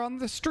yelling nigger on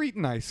the street,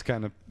 nice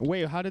kind of.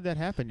 Wait, how did that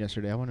happen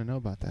yesterday? I want to know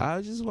about that. I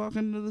was just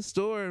walking to the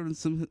store and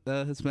some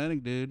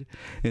Hispanic dude,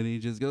 and he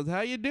just goes,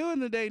 "How you doing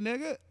today,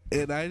 nigga?"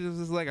 And I just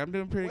was like, "I'm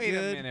doing pretty good."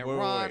 Wait a minute,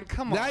 Ron.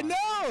 Come on. I know.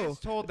 I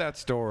just told that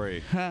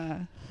story.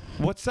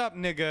 What's up,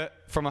 nigga?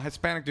 From a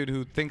Hispanic dude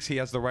who thinks he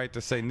has the right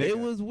to say nigga. It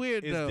was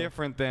weird, is though.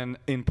 different than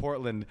in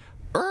Portland.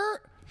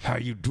 How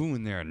you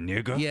doing there,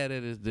 nigga? Yeah,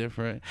 that is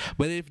different,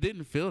 but it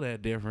didn't feel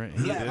that different.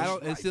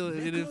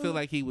 It didn't feel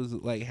like he was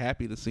like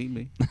happy to see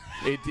me.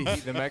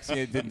 The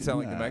Mexican didn't sound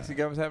like the Mexican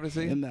guy was happy to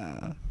see you?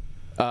 Nah.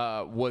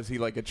 Was he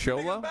like a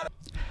cholo?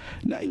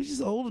 No, he was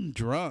just old and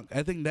drunk.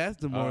 I think that's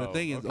the more the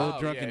thing is old,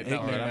 drunk, and All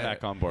ignorant. right, I'm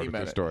back on board with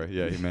the story.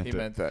 Yeah, he meant He it.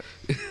 meant that.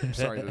 I'm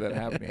sorry that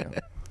happened to you.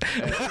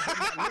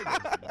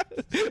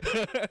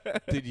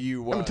 Did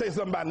you? Let me tell you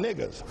something about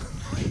niggas.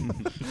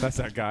 That's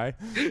that guy.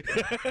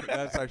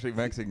 That's actually a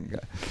Mexican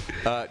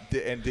guy.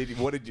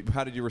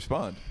 How did you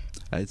respond?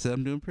 I said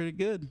I'm doing pretty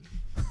good.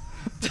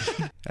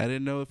 I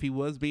didn't know if he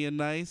was being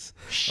nice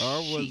or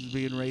was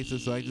being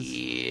racist, so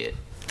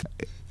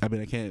I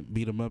mean, I can't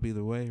beat him up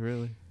either way,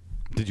 really.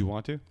 Did you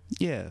want to?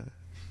 Yeah.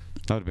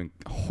 That would have been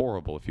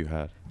horrible if you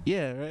had.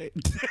 Yeah, right?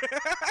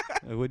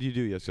 What did you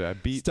do yesterday?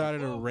 I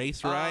started a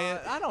race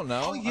riot. I don't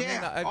know. Oh,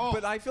 yeah.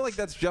 But I feel like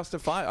that's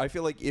justified. I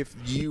feel like if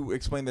you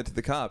explain that to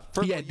the cops.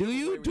 First of all,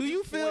 Do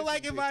you feel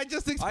like if I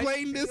just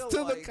explained this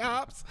to the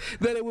cops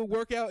that it would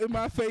work out in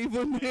my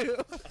favor,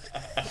 Neil?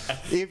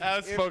 I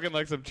was smoking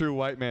like some true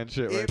white man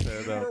shit right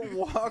there, though. You're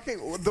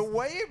walking, the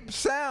way it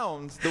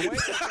sounds,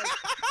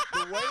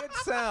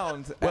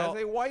 as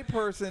a white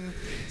person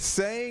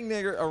saying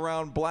nigger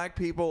around black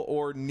people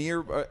or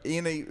near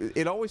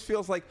it always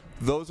feels like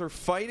those are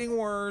fighting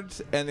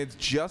words and it's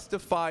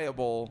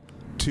justifiable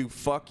to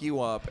fuck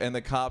you up, and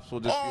the cops will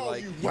just be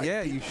like,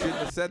 yeah, you shouldn't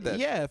have said that.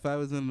 Yeah, if I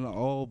was in an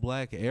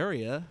all-black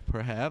area,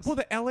 perhaps. Well,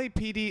 the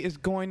LAPD is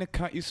going to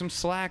cut you some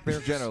slack. They're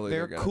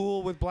Generally,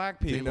 cool with black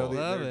people. You know,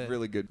 Love they're it.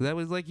 really good. That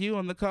was like you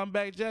on the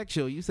Comeback Jack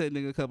show. You said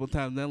nigga a couple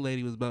times. That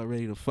lady was about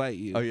ready to fight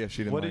you. Oh yeah, she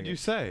didn't. What like did you it.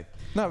 say?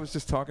 No, I was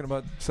just talking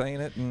about saying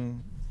it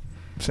and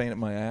saying it in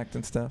my act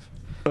and stuff.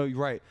 Oh,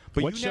 right.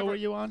 But What show were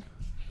you on?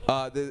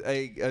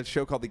 A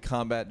show called the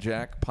Combat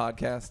Jack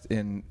podcast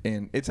in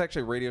it's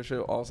actually a radio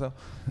show also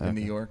in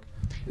New York.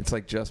 It's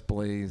like Just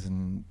Blaze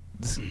and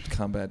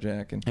Combat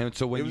Jack and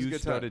so when you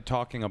started started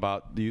talking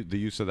about the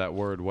use of that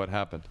word, what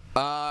happened?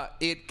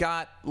 it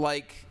got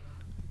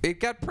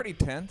pretty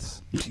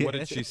tense. What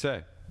did she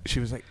say? She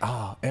was like,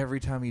 "Oh, every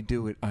time you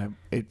do it,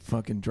 it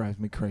fucking drives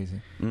me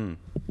crazy." And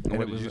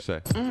what did you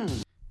say?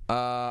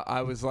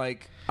 I was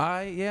like,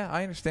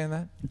 I understand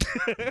that.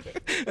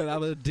 And I'm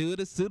gonna do it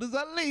as soon as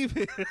I leave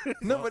here.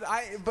 No, but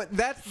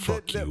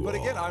but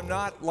again, I'm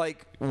not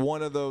like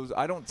one of those.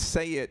 I don't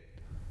say it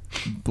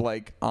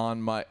like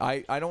on my.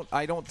 I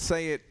don't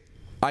say it.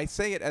 I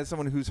say it as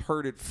someone who's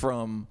heard it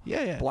from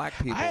black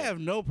people. I have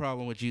no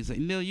problem with you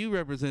saying, Neil, you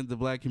represent the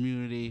black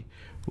community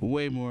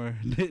way more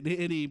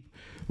than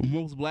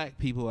most black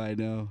people I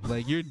know.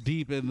 Like, you're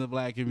deep in the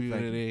black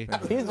community.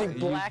 He's the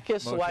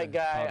blackest white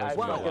guy I've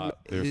fucking...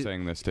 They're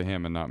saying this to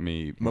him and not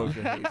me. Moshe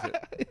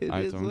hates it.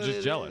 I'm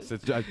just jealous.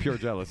 It's pure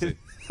jealousy.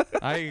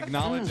 I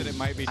acknowledge that it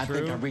might be true. I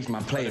think I reached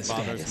my player It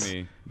bothers status.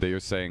 me that you're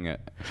saying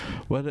it.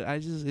 But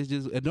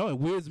it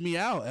weirds me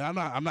out. And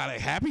I'm not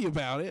happy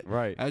about it.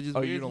 Right. I just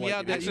weirds me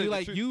out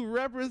that you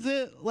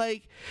represent,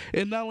 like,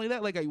 and not only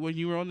that, like when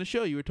you were on the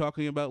show, you were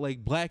talking about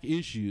like black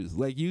issues.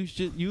 Like you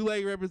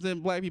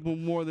represent black people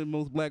more than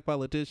most black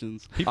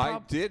politicians. I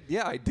did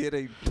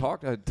a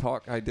talk.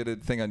 I did a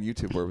thing on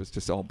YouTube where it was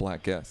just all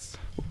black guests.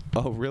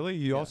 Oh, really?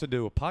 You also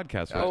do a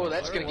podcast. Oh,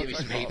 that's gonna give you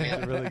some hate, man.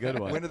 That's a really good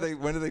one.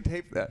 When do they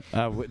tape that?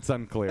 It's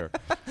unclear.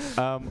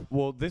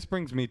 Well, this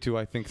brings me to,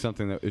 I think,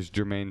 something that is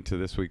germane to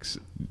this week's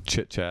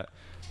chit chat.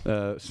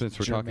 Since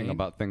we're talking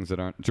about things that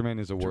aren't germane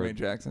is a word. Jermaine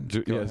Jackson.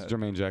 Yes,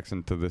 Jermaine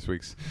Jackson to this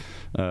week's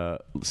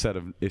set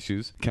of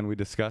issues. Can we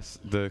discuss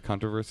the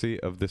controversy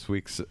of this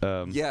week's?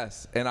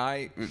 Yes, and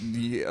I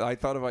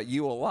thought about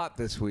you a lot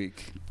this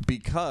week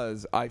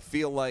because I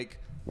feel like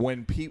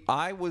when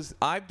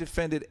I've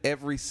defended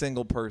every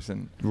single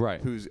person. Right.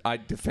 I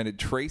defended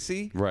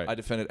Tracy. Right. I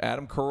defended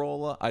Adam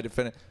Carolla. I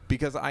defended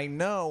because I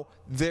know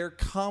they're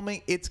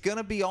coming. It's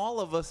gonna be all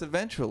of us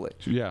eventually.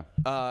 Yeah.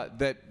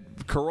 That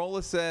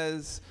Carolla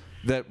says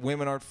that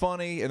women aren't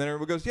funny, and then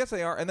everyone goes, yes,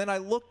 they are. And then I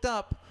looked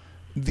up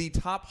the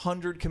top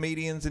 100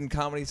 comedians in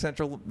Comedy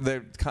Central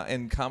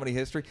in comedy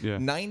history. Yeah.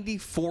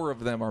 94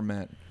 of them are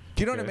men.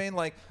 Do you know what I mean?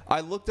 Like,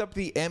 I looked up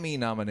the Emmy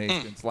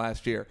nominations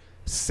last year.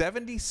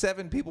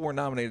 77 people were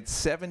nominated.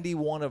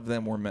 71 of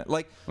them were men.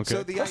 Like,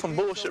 so the That's some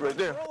bullshit right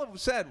there. What Carolla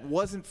said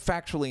wasn't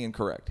factually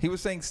incorrect. He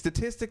was saying,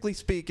 statistically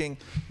speaking,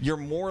 you're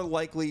more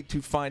likely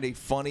to find a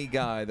funny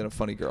guy than a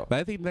funny girl. But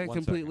I think that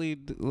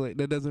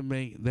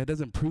that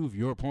doesn't prove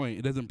your point.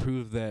 It doesn't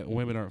prove that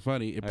women aren't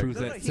funny. It proves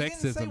that he didn't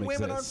say sexism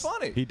women aren't exists.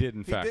 funny. He did,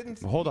 in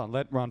fact. Hold on.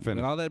 Let Ron finish.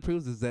 And all that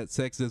proves is that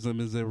sexism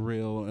is a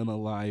real and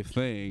alive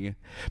thing,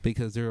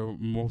 because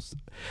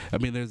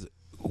there's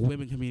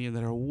women comedians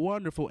that are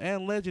wonderful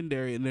and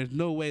legendary, and there's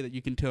no way that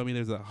you can tell me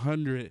there's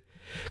 100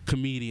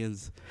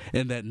 comedians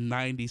and that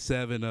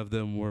 97 of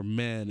them were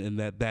men, and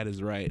that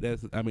is right.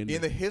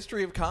 In the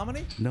history of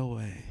comedy? No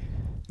way.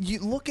 You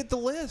look at the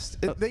list.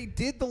 They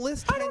did the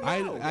list.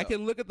 I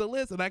can look at the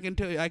list and I can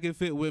tell you I can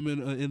fit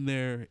women in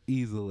there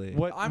easily.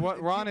 What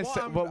Ron is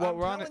saying,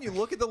 you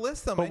look at the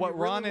list. But what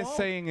Ron is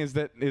saying is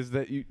that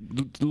you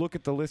look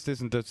at the list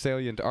isn't a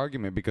salient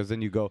argument, because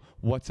then you go,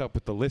 what's up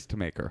with the list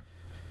maker?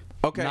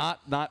 Okay.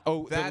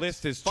 The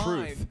list is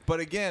fine, truth. But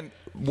again,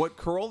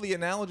 the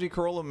analogy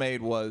Carolla made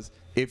was,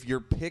 if you're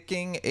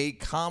picking a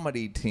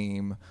comedy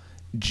team,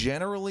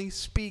 generally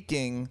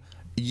speaking,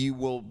 you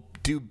will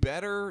do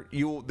better.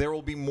 There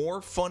will be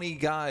more funny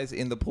guys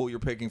in the pool you're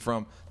picking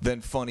from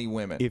than funny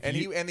women. The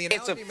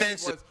analogy he made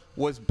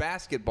was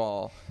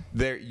basketball.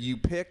 There, you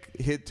pick,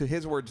 to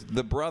his words,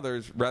 the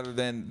brothers rather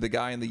than the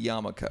guy in the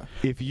yarmulke.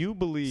 If you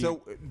believe,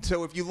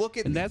 so if you look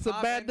at, and that's a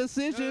bad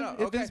decision.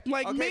 If it's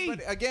like me,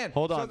 but again,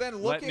 hold on. So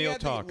then Let Neil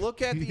talk.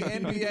 Look at the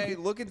NBA.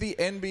 Look at the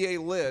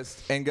NBA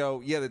list and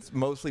go, yeah, that's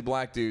mostly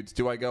black dudes.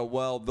 Do I go,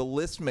 well, the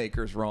list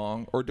maker's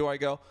wrong, or do I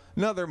go,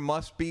 no, there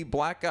must be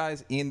black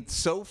guys in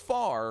so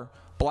far.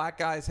 Black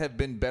guys have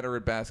been better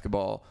at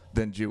basketball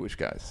than Jewish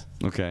guys.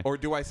 Okay. Or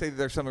do I say that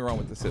there's something wrong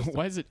with the system?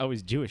 Why is it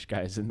always Jewish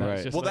guys? And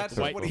right. just well, like that's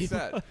white what he people?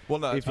 said. Well,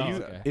 no,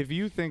 if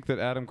you think that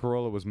Adam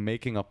Carolla was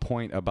making a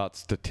point about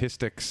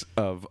statistics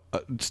of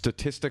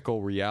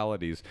statistical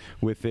realities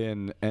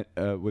within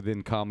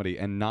comedy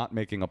and not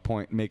making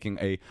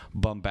a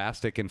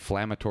bombastic,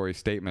 inflammatory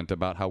statement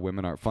about how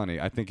women aren't funny,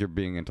 I think you're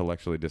being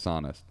intellectually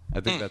dishonest.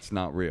 I think that's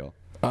not real.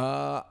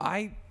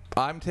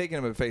 I'm taking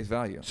him at face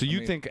value. So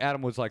you think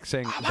Adam was like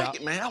saying, I like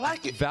it, man. I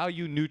like it.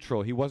 Value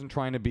neutral. He wasn't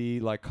trying to be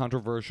like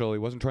controversial. He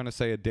wasn't trying to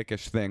say a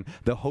dickish thing.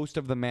 The host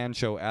of the Man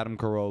Show, Adam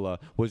Carolla,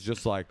 was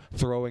just like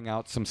throwing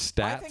out some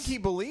stats. I think he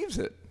believes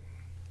it.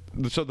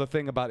 So the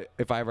thing about it,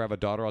 if I ever have a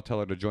daughter, I'll tell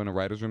her to join a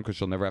writer's room because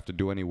she'll never have to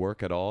do any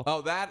work at all.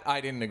 Oh, that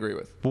I didn't agree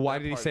with. But why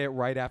did he say it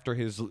right after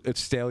his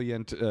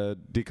salient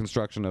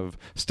deconstruction of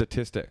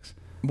statistics?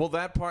 Well,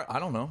 that part, I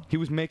don't know. He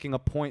was making a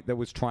point that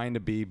was trying to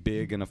be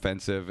big and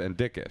offensive and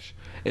dickish.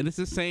 And it's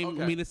the same.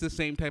 Okay. I mean, it's the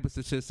same type of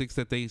statistics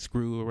that they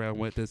screw around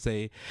with to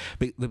say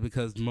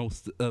because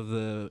most of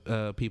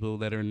the people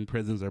that are in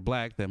prisons are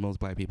black, that most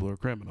black people are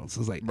criminals.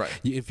 It's like, right.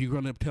 If you're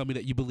going to tell me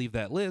that you believe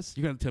that list,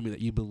 you're going to tell me that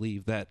you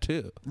believe that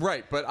too.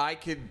 Right, but I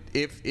could,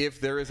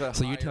 if there is a.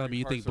 So you're telling me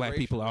you think black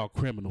people are all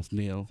criminals,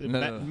 Neil?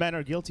 No. Men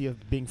are guilty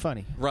of being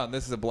funny. Ron,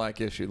 this is a black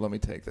issue. Let me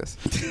take this.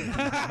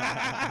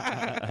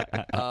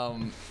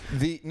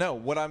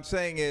 What I'm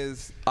saying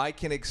is I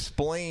can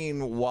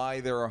explain why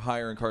there are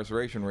higher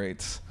incarceration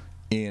rates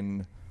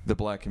in the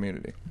black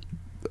community.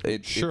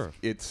 Sure.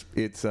 It's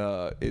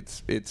a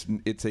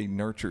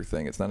nurture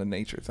thing. It's not a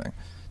nature thing.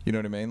 You know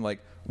what I mean?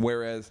 Like,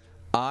 whereas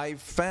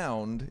I've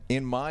found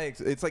in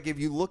it's like if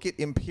you look at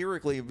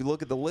empirically, if you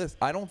look at the list,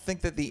 I don't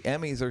think that the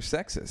Emmys are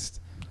sexist.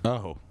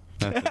 Oh,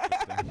 that's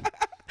interesting.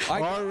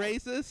 Or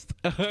racist?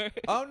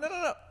 Oh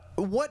no.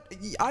 What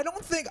I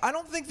don't think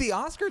the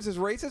Oscars is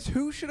racist.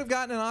 Who should have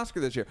gotten an Oscar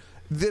this year?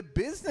 The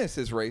business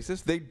is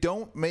racist. They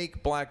don't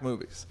make black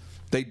movies.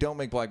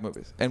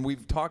 And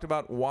we've talked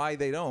about why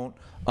they don't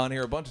on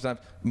here a bunch of times.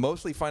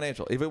 Mostly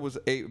financial.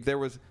 If there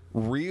was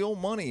real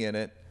money in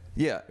it,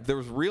 if there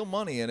was real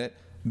money in it,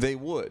 they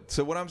would.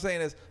 So what I'm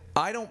saying is,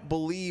 I don't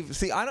believe.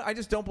 See, I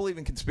just don't believe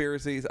in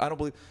conspiracies. I don't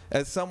believe.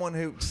 As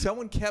someone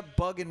kept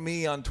bugging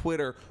me on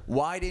Twitter,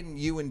 why didn't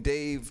you and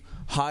Dave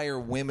hire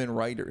women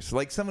writers?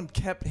 Like, someone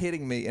kept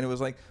hitting me, and it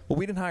was like, well,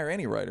 we didn't hire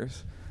any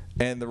writers,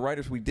 and the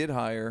writers we did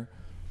hire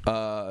we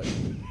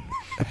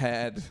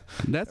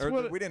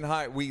didn't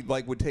hire. We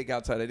would take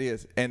outside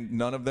ideas, and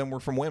none of them were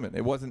from women.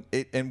 It wasn't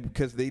it, and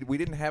because we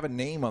didn't have a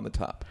name on the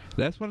top.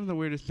 That's one of the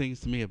weirdest things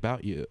to me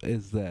about you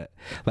is that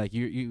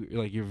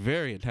you're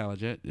very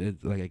intelligent.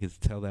 I can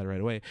tell that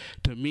right away.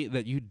 To me,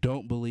 that you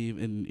don't believe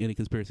in any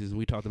conspiracies, and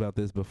we talked about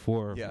this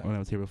before when I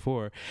was here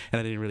before, and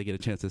I didn't really get a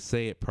chance to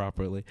say it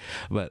properly.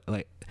 But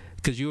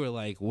because you were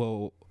like,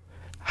 well,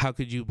 how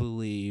could you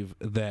believe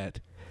that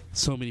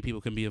so many people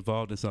can be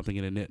involved in something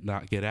and it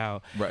not get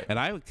out? Right. And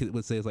I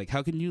would say, it's like,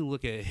 how can you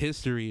look at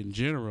history in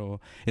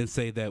general and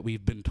say that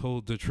we've been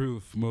told the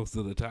truth most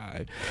of the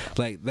time?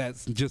 Like,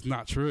 that's just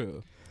not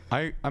true.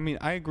 I mean,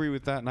 I agree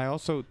with that, and I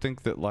also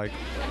think that, like...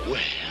 Well,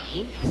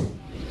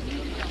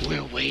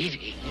 we're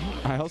waiting.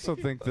 I also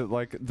think that,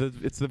 like,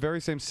 it's the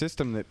very same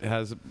system that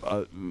has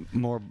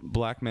more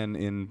black men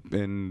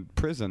in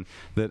prison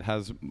that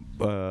has...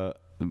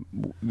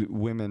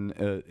 women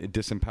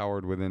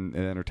disempowered within the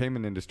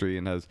entertainment industry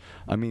and has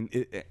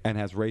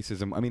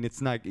racism. I mean,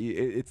 it's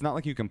not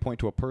like you can point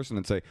to a person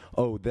and say,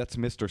 oh, that's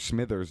Mr.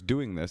 Smithers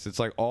doing this. It's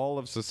like all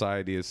of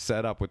society is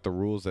set up with the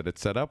rules that it's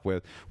set up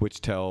with,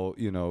 which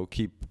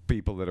keep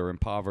people that are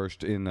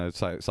impoverished in a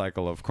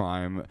cycle of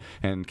crime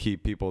and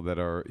keep people that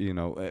are,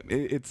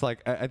 it's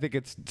like, I think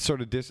it's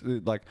sort of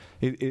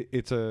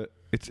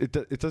it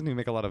doesn't even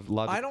make a lot of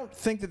logic. I don't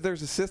think that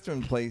there's a system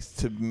in place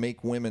to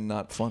make women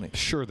not funny.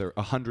 Sure, there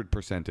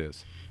 100%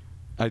 is.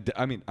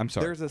 I mean, I'm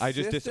sorry. There's a I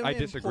system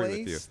disagree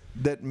in place with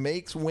you. that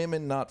makes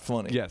women not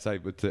funny. Yes, I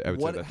would say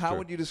that's How true.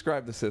 would you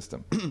describe the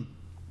system?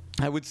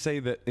 I would say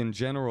that in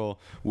general,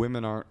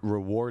 women aren't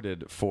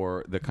rewarded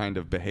for the kind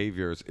of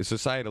behaviors.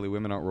 Societally,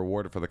 women aren't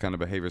rewarded for the kind of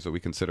behaviors that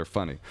we consider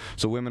funny.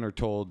 So women are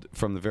told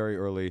from the very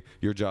early age,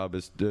 your job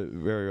is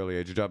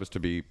to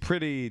be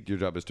pretty, your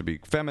job is to be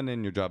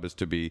feminine, your job is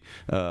to be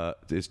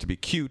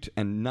cute,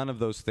 and none of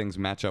those things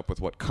match up with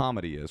what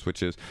comedy is,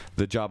 which is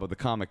the job of the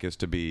comic is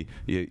to be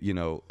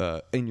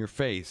in your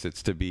face.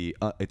 It's to be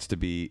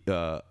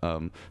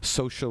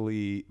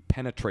socially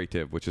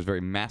penetrative, which is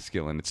very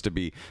masculine. It's to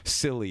be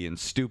silly and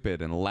stupid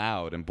stupid and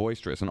loud and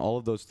boisterous, and all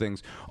of those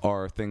things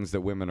are things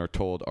that women are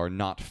told are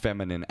not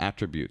feminine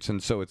attributes,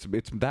 and so it's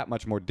that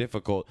much more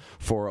difficult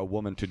for a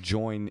woman to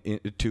join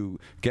to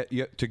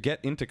get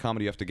into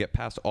comedy. You have to get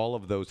past all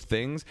of those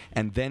things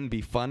and then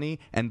be funny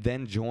and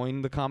then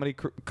join the comedy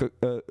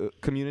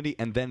community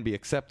and then be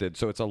accepted.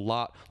 So it's a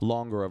lot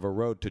longer of a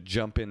road to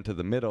jump into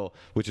the middle,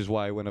 which is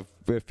why when a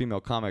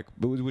female comic,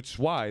 which is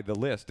why the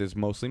list is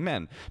mostly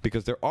men,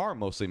 because there are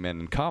mostly men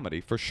in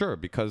comedy for sure,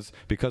 because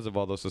of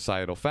all those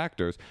societal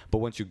factors. But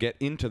once you get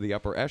into the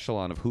upper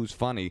echelon of who's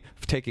funny,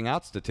 taking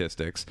out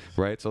statistics,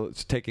 right? So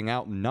it's taking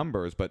out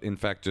numbers, but in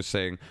fact just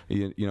saying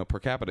per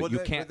capita. Well, you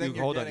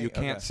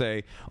can't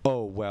say,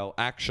 oh well,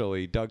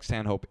 actually Doug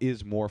Stanhope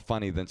is more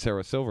funny than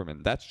Sarah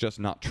Silverman. That's just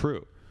not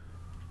true.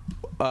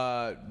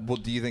 Well,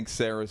 do you think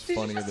Sarah's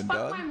funnier than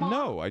Doug?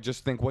 No, I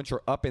just think once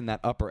you're up in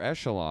that upper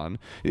echelon,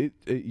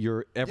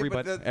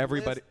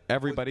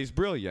 everybody's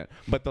brilliant.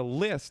 But the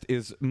list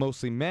is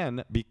mostly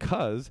men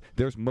because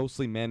there's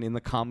mostly men in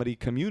the comedy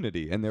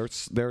community, and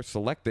they're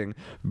selecting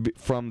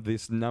from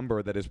this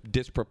number that is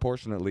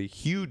disproportionately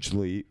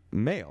hugely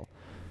male.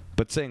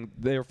 But saying,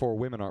 therefore,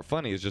 women aren't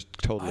funny is just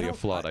totally a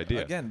flawed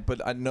idea. Again,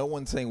 but no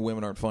one's saying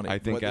women aren't funny. I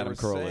think Adam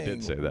Carolla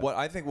did say that.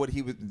 I think what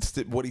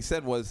he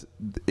said was,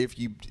 if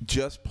you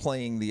just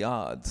playing the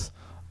odds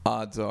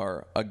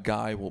are a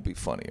guy will be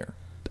funnier.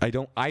 I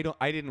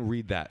didn't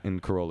read that in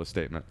Carolla's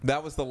statement.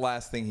 That was the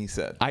last thing he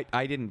said.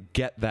 I didn't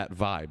get that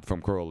vibe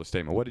from Carolla's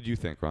statement. What did you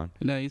think, Ron?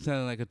 No, you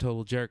sounded like a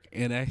total jerk.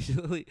 And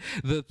actually,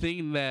 the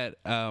thing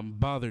that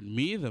bothered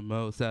me the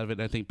most out of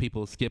it, I think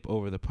people skip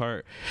over the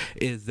part,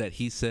 is that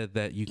he said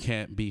that you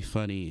can't be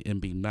funny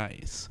and be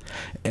nice.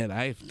 And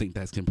I think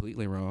that's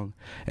completely wrong.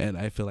 And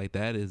I feel like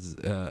that is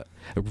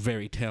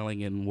very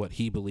telling in what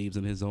he believes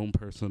in his own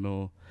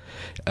personal,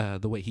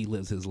 the way he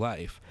lives his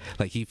life.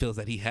 Like, he feels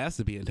that he has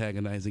to be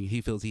antagonizing. He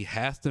feels he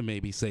has to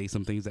maybe say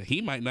some things that he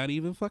might not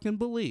even fucking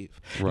believe.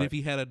 Right. And if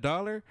he had a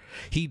daughter,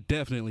 he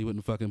definitely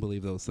wouldn't fucking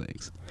believe those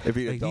things. If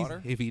he had a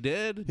daughter? If he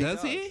did,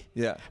 does he?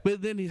 Yeah.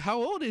 But then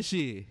how old is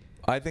she?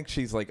 I think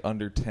she's like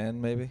under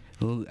 10, maybe.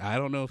 Well, I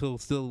don't know if he'll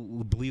still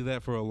believe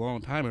that for a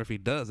long time, or if he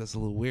does, that's a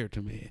little weird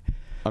to me.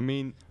 I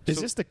mean,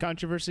 is this the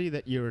controversy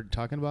that you were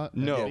talking about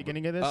at the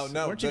beginning of this? Oh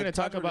no, weren't you going to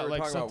talk about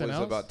like something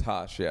else? About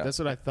Tosh, yeah. That's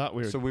what I thought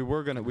we were. So we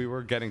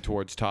were getting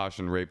towards Tosh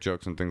and rape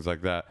jokes and things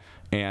like that,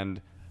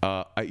 and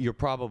you're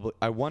probably.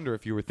 I wonder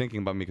if you were thinking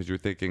about me because you were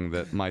thinking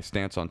that my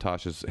stance on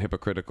Tosh is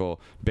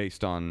hypocritical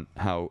based on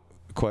how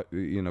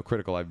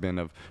critical I've been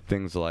of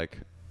things like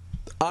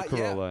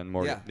Carolla and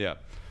Morgan. Yeah.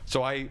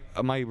 So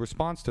my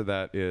response to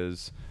that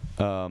is.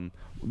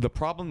 The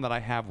problem that I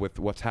have with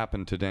what's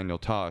happened to Daniel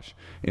Tosh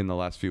in the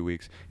last few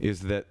weeks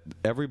is that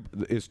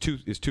is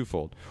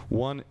twofold.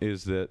 One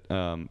is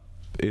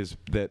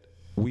that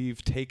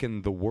we've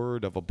taken the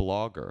word of a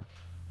blogger,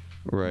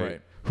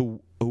 right. who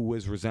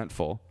was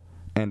resentful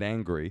and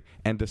angry,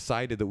 and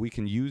decided that we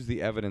can use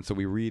the evidence that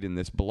we read in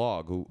this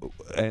blog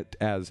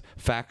as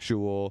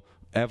factual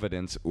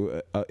evidence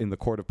in the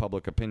court of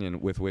public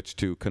opinion with which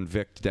to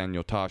convict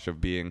Daniel Tosh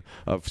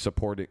of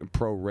supporting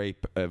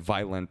pro-rape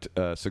violent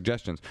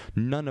suggestions.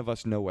 None of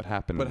us know what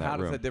happened in that room. But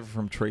how does that differ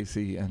from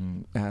Tracy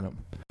and Adam?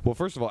 Well,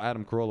 first of all,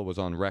 Adam Carolla was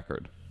on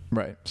record.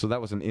 Right. So that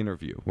was an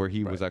interview where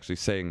he was actually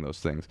saying those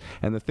things.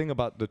 And the thing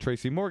about the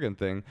Tracy Morgan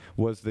thing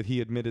was that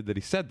he admitted that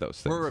he said those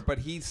things. Right, but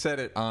he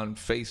said it on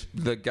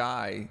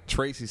Facebook.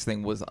 Tracy's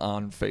thing was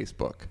on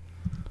Facebook.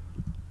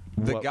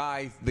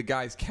 The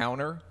guy's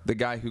counter, the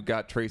guy who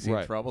got Tracy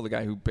in trouble, the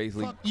guy who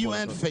basically fuck you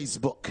and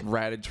Facebook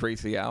ratted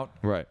Tracy out,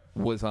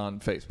 was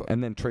on Facebook.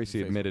 And then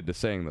Tracy admitted to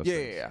saying those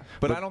things. Yeah.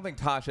 But I don't think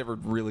Tosh ever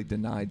really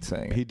denied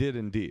saying it. He did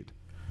indeed.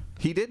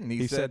 He didn't.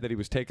 He said that he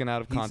was taken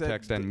out of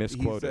context and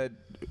misquoted. He said,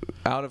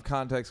 out of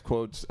context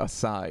quotes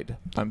aside,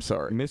 I'm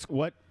sorry.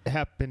 What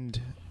happened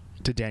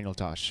to Daniel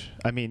Tosh?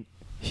 I mean,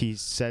 he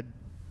said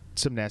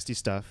some nasty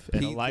stuff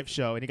in a live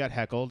show, and he got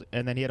heckled,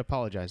 and then he had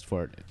apologized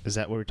for it. Is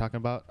that what we're talking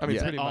about? I mean,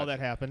 is pretty that all much. That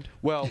happened?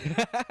 Well,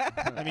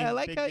 I mean, I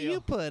like how you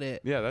put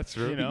it. Yeah, that's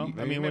true.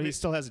 I mean, he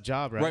still has a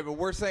job, right? Right, but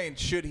we're saying,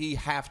 should he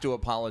have to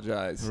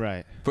apologize?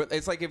 Right. But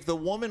it's like if the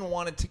woman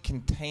wanted to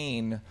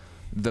contain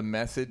the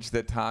message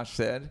that Tosh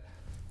said,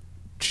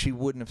 she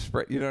wouldn't have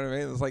spread. You know what I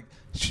mean? It's like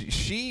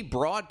she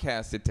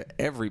broadcast it to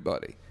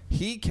everybody.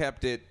 He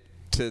kept it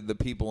to the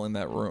people in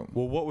that room.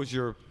 Well, what was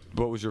your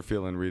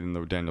feeling reading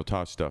the Daniel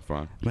Tosh stuff,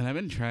 Ron? But I've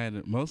been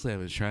trying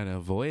to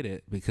avoid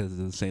it because of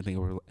the same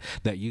thing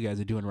that you guys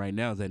are doing right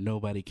now is that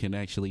nobody can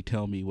actually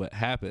tell me what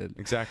happened.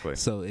 Exactly.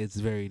 So it's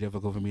very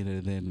difficult for me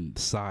to then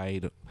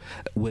side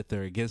with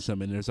or against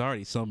him. And there's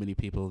already so many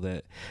people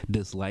that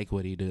dislike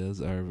what he does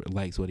or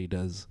likes what he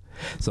does.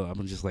 So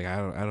I'm just like, I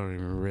don't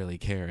even really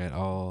care at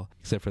all,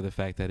 except for the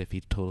fact that if he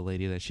told a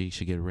lady that she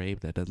should get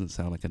raped, that doesn't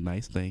sound like a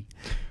nice thing.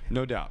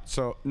 No doubt.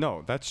 So,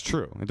 no, that's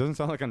true. It doesn't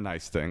sound like a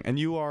nice thing. And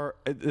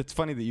it's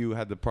funny that you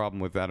had the problem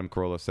with Adam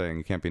Carolla saying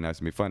you can't be nice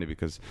and be funny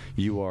because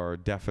you are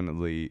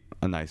definitely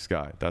a nice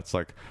guy. That's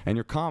like, and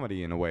your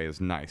comedy in a way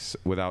is nice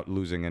without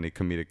losing any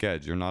comedic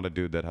edge. You're not a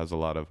dude that has a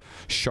lot of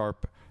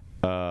sharp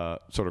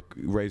sort of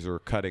razor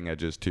cutting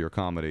edges to your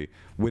comedy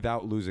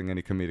without losing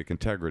any comedic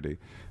integrity.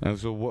 And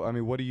so,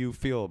 what do you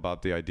feel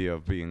about the idea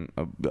of being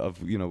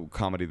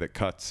comedy that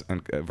cuts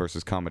and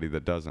versus comedy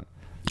that doesn't?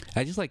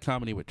 I just like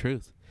comedy with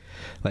truth.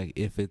 Like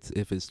if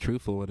it's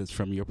truthful and it's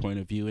from your point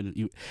of view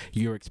and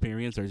your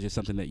experience or just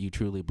something that you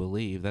truly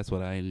believe, that's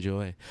what I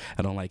enjoy.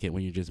 I don't like it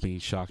when you're just being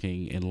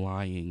shocking and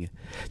lying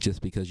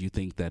just because you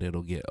think that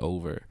it'll get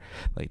over.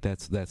 Like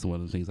that's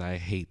one of the things I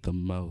hate the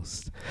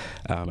most.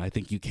 I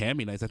think you can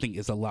be nice. I think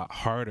it's a lot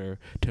harder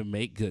to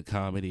make good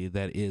comedy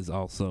that is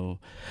also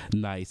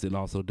nice and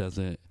also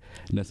doesn't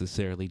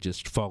necessarily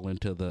just fall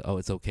into the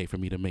it's okay for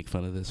me to make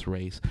fun of this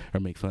race or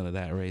make fun of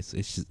that race.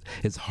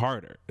 It's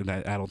harder, and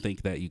I don't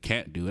think that you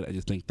can't do it. I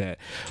just think that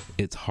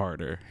it's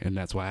harder, and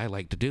that's why I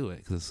like to do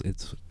it, because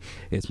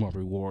it's more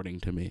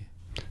rewarding to me.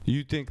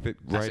 You think that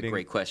That's writing a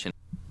great question.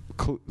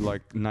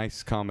 Like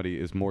nice comedy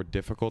is more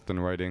difficult than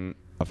writing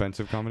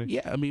offensive comedy?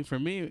 Yeah, I mean, for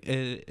me,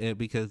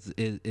 because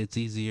it's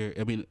easier.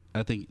 I mean,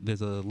 I think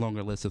there's a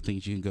longer list of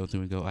things you can go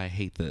through and go, I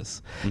hate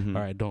this,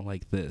 or I don't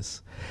like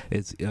this.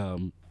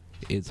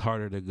 It's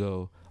harder to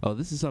go,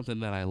 this is something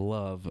that I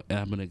love, and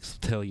I'm going to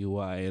tell you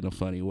why in a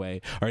funny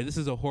way. Or this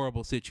is a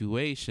horrible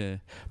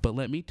situation, but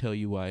let me tell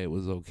you why it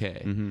was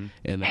okay.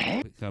 And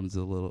that becomes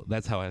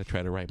that's how I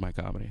try to write my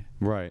comedy.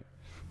 Right.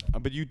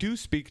 But you do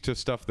speak to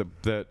stuff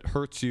that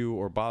hurts you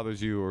or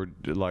bothers you or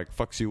like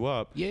fucks you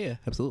up. Yeah,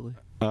 absolutely.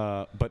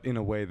 But in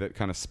a way that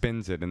kind of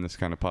spins it in this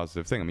kind of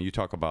positive thing. I mean, you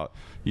talk about,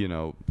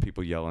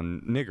 people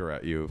yelling nigger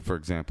at you, for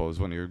example, is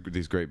one of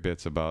these great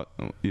bits about,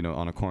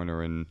 on a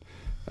corner in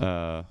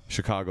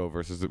Chicago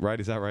versus, right?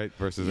 Is that right?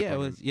 Versus it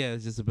was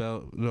just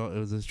about, it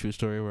was this true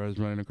story where I was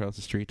running across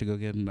the street to go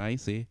get an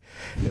icy,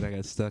 and I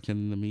got stuck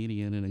in the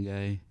median, and a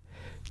guy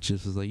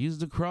just was like, use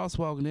the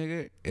crosswalk,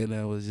 nigga. And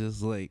I was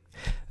just like,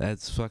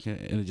 that's fucking,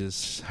 and it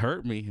just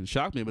hurt me and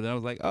shocked me. But then I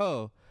was like,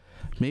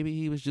 maybe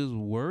he was just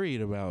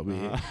worried about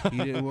me. He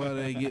didn't want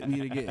to get me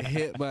to get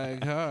hit by a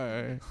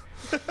car.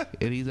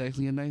 And he's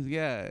actually a nice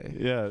guy.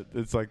 Yeah,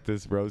 it's like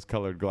this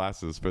rose-colored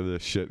glasses for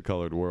this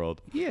shit-colored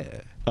world.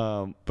 Yeah.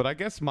 But I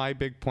guess my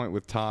big point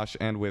with Tosh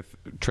and with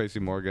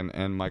Tracy Morgan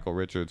and Michael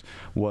Richards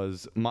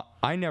was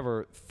I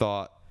never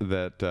thought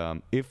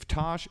that if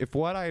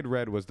what I had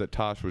read was that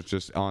Tosh was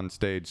just on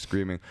stage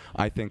screaming,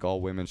 I think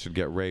all women should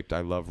get raped,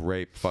 I love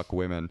rape, fuck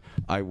women,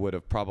 I would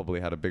have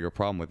probably had a bigger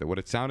problem with it. What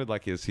it sounded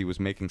like is he was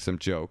making some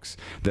jokes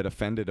that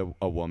offended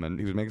a woman.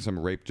 He was making some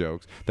rape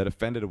jokes that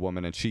offended a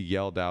woman, and she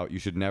yelled out, you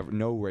should never,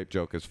 no rape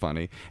joke is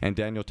funny. And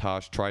Daniel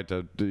Tosh tried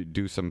to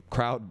do some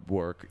crowd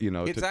work,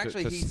 It's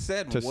actually, he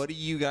said, what do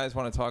you guys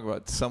want to talk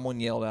about? Someone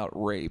yelled out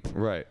rape.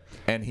 Right.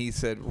 And he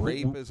said,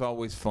 rape is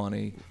always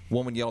funny.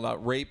 Woman yelled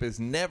out, rape is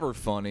never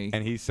funny.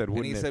 And he said,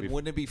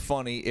 wouldn't it be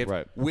funny if,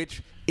 right.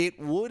 Which it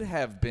would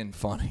have been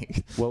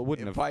funny. Well, it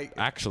wouldn't have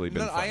actually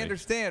been funny. I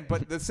understand,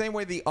 but the same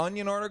way the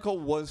Onion article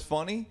was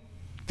funny,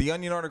 the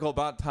Onion article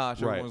about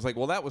Tosh, everyone was like,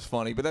 well, that was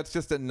funny, but that's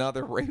just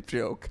another rape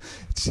joke.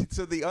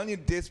 So the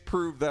Onion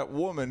disproved that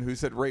woman who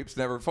said rape's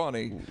never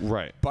funny,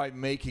 right, by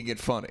making it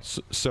funny.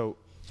 So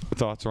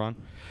thoughts, Ron?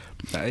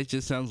 It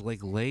just sounds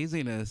like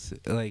laziness.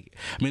 It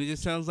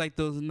just sounds like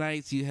those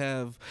nights you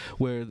have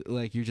where,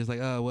 like, you're just like,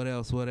 what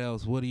else?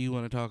 What do you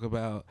want to talk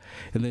about?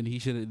 And then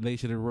they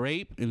should have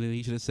raped, and then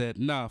he should have said,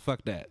 nah,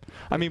 fuck that.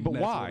 I mean, but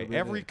why?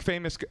 Every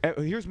famous,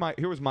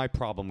 here was my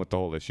problem with the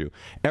whole issue.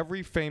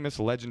 Every famous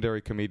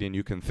legendary comedian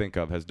you can think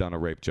of has done a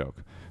rape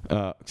joke,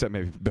 except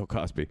maybe Bill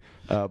Cosby.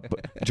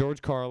 But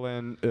George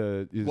Carlin.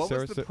 What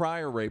was the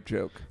Pryor rape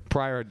joke?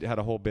 Pryor had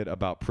a whole bit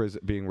about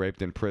being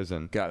raped in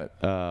prison. Got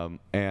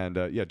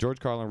it. George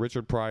Carlin,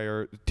 Richard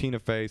Pryor, Tina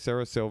Fey,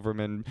 Sarah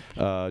Silverman.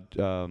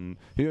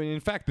 In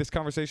fact, this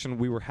conversation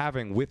we were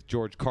having with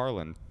George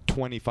Carlin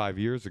 25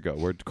 years ago,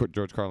 where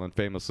George Carlin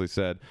famously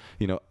said,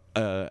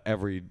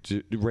 every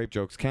rape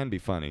jokes can be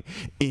funny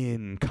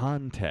in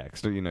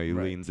context. He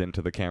leans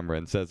into the camera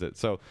and says it.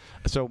 So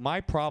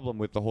my problem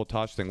with the whole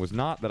Tosh thing was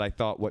not that I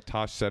thought what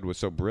Tosh said was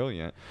so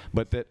brilliant,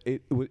 but that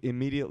it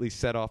immediately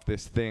set off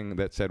this thing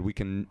that said we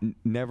can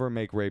never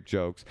make rape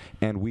jokes,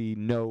 and we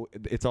know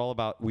it's all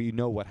about, we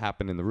know what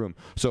happened in the room.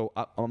 So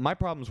my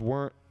problems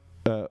weren't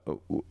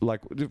like,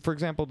 for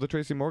example, the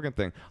Tracy Morgan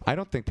thing. I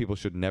don't think people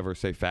should never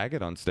say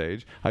faggot on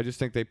stage. I just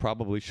think they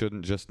probably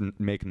shouldn't just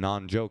make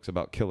non-jokes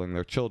about killing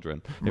their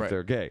children if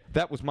they're gay.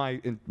 That was my.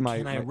 Can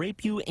I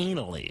rape you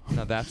anally?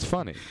 Now that's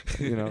funny,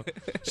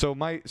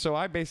 So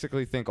I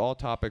basically think all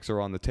topics are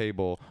on the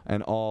table,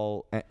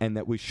 and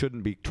that we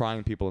shouldn't be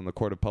trying people in the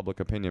court of public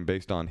opinion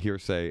based on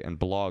hearsay and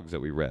blogs that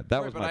we read.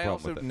 That was my problem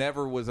with it. But I also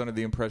never was under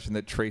the impression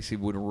that Tracy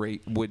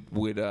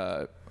would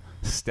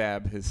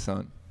stab his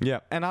son.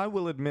 Yeah, and I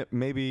will admit,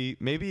 maybe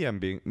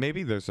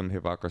there's some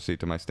hypocrisy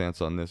to my stance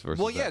on this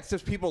versus. Well, yeah, it's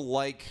just people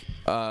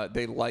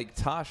they like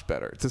Tosh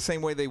better. It's the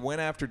same way they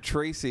went after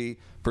Tracy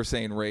for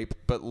saying rape,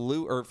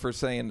 or for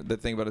saying the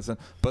thing about his son.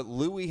 But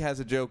Louis has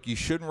a joke: you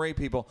shouldn't rape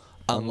people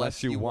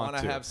unless you want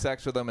to have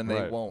sex with them, and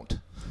they won't.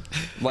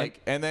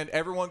 Like, and then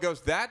everyone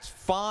goes, "That's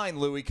fine,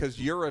 Louis, because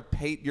you're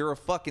a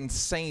fucking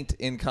saint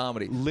in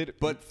comedy."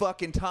 But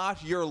fucking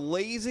Tosh, you're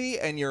lazy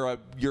and you're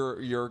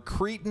a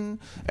cretin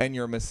and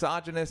you're a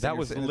misogynist. That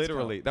was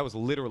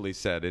literally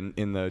said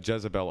in the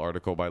Jezebel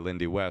article by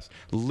Lindy West.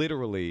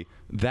 Literally,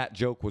 that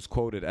joke was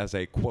quoted as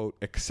a quote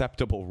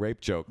acceptable rape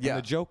joke. Yeah. And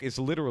the joke is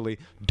literally,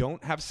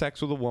 don't have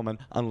sex with a woman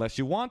unless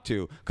you want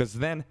to, because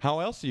then how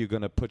else are you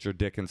going to put your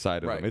dick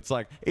inside of them? It's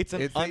like it's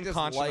an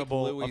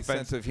unconscionable Louis'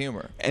 offense. sense of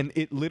humor. And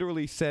it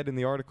literally said in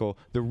the article,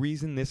 the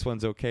reason this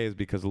one's okay is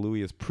because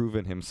Louis has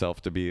proven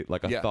himself to be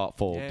like a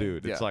thoughtful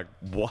dude. It's like,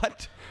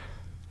 what?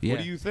 Yeah.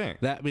 What do you think?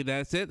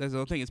 That's it. That's the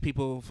whole thing. It's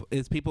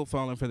people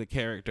falling for the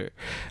character,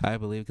 I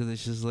believe, because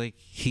it's just like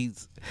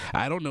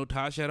I don't know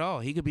Tosh at all.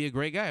 He could be a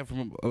great guy.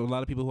 From a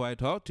lot of people who I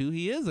talk to,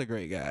 he is a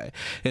great guy.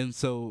 And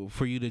so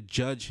for you to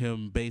judge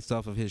him based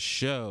off of his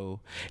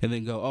show and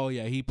then go, oh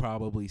yeah, he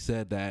probably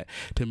said that,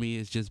 to me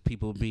it's just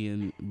people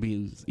being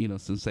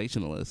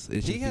sensationalists.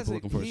 It's just people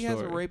looking for a story. He has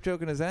a rape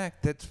joke in his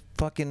act that's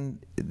fucking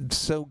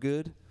so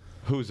good.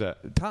 Who's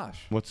that?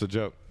 Tosh. What's the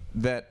joke?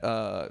 That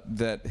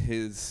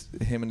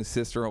him and his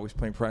sister are always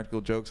playing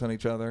practical jokes on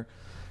each other,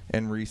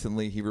 and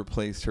recently he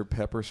replaced her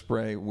pepper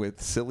spray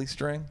with silly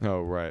string.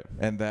 Oh, right.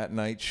 And that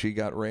night she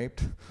got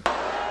raped. And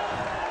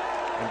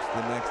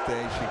the next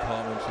day she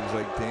called me and she was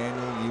like,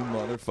 "Daniel, you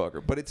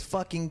motherfucker." But it's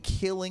fucking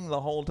killing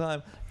the whole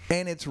time,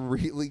 and it's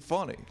really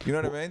funny. You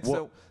know what I mean?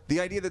 So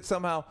the idea that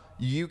somehow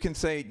you can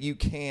say you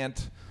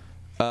can't,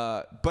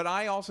 but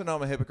I also know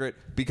I'm a hypocrite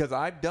because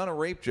I've done a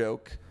rape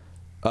joke.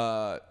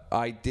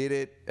 I did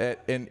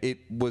it, and it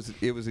was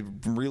a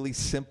really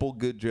simple,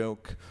 good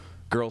joke.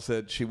 Girl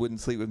said she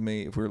wouldn't sleep with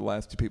me if we were the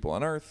last two people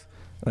on Earth,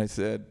 and I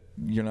said,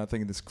 "You're not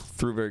thinking this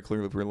through very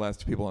clearly. If we were the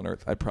last two people on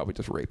Earth, I'd probably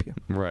just rape you."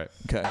 Right.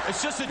 Okay.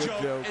 It's just a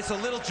joke. It's a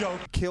little joke.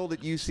 Killed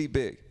at UC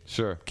Big.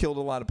 Sure. Killed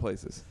a lot of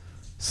places.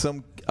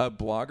 A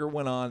blogger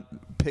went on,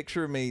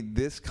 picture me,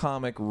 this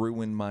comic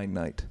ruined my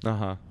night.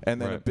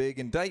 And then a big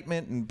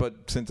indictment,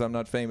 but since I'm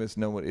not famous,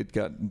 it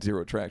got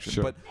zero traction.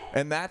 Sure.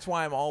 And that's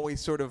why I'm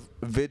always sort of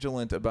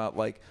vigilant about,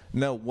 like,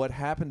 no, what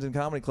happens in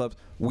comedy clubs,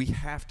 we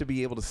have to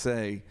be able to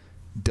say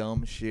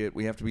dumb shit.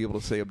 We have to be able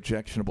to say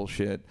objectionable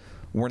shit.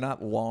 We're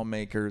not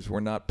lawmakers. We're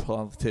not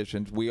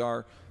politicians. We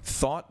are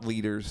thought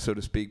leaders, so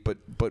to speak, but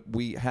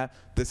we have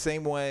the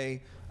same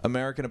way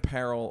American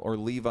Apparel or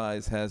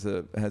Levi's has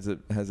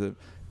a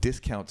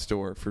discount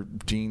store for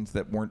jeans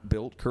that weren't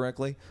built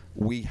correctly.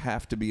 We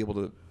have to be able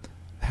to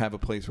have a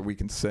place where we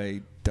can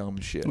say dumb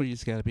shit. Well, you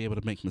just got to be able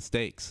to make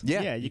mistakes.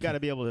 Yeah, you got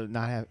to be able to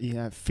not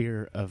have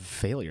fear of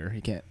failure.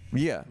 You can't.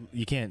 Yeah,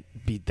 you can't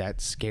be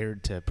that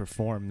scared to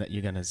perform that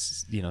you're gonna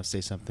say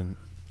something.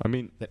 I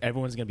mean, that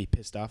everyone's gonna be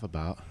pissed off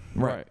about.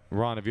 Right.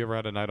 Ron, have you ever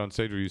had a night on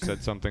stage where you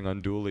said something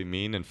unduly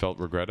mean and felt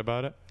regret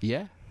about it?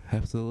 Yeah.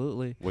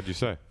 Absolutely. What'd you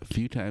say? A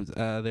few times.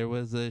 There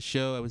was a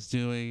show I was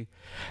doing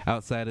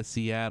outside of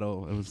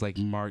Seattle. It was like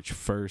March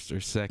 1st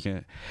or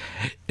 2nd,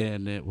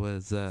 and it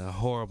was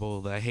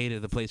horrible. I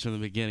hated the place from the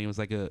beginning. It was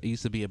like it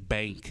used to be a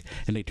bank,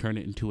 and they turned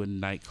it into a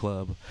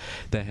nightclub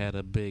that had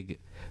a big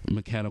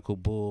mechanical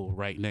bull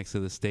right next to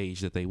the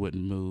stage that they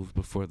wouldn't move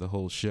before the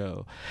whole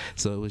show.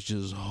 So it was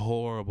just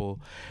horrible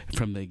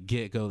from the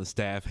get-go. The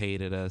staff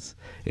hated us,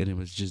 and it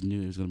was just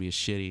knew it was going to be a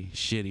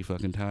shitty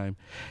fucking time.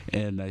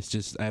 And I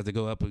have to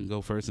go up and go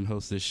first and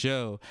host this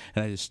show,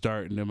 and I just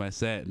start into my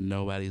set, and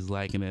nobody's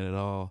liking it at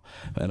all,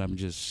 and I'm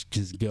just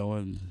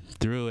going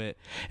through it,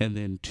 and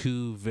then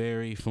two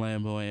very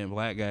flamboyant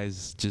black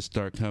guys just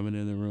start coming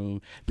in the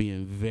room,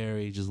 being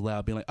very just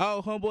loud, being like,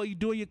 "Oh, homeboy, you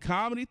doing your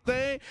comedy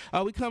thing?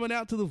 Are we coming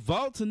out to the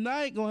vault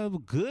tonight? Gonna have a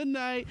good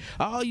night?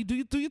 Oh, you do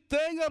your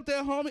thing up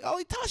there, homie.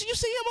 Oh, Tasha, you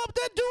see him up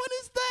there doing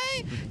his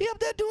thing? He up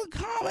there doing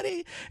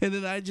comedy." And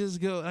then I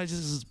just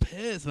was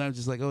pissed, and I'm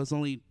just like, "Oh, it's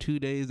only 2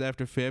 days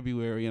after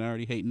February, and I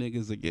already hate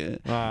niggas again."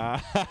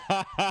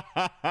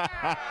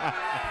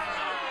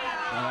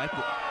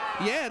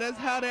 Yeah, that's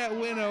how that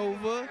went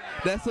over.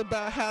 That's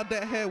about how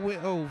that had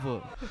went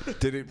over.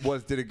 Did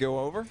it go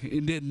over?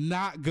 It did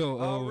not go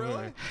over.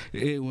 Really?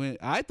 It went.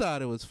 I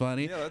thought it was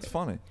funny. Yeah, that's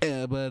funny.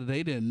 Yeah, but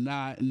they did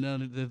not.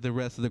 None of the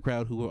rest of the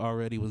crowd who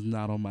already was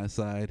not on my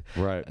side.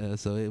 Right.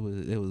 So it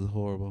was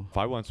horrible.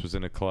 I once was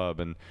in a club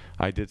and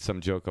I did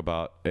some joke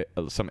about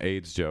some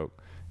AIDS joke,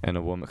 and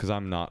a woman, because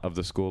I'm not of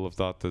the school of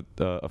thought that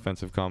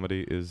offensive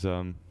comedy is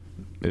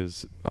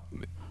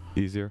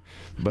easier,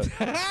 but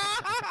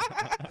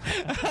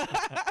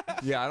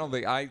yeah,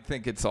 I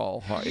think it's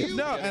all hard.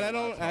 No, and I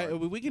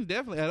don't. We can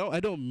definitely. I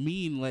don't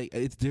mean like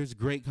there's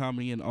great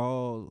comedy in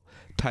all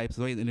types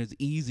of ways, and there's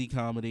easy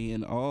comedy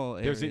in all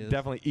areas. There's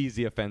definitely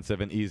easy offensive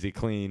and easy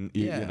clean.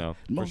 Yeah,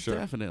 for sure.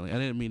 Definitely. I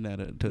didn't mean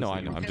that. No, I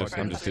know. I'm just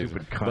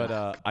teasing.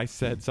 But I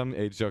said some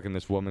age joke, and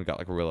this woman got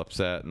like real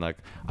upset, and like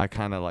I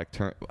kind of like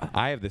turn.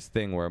 I have this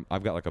thing where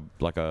I've got like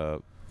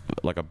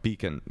a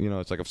beacon,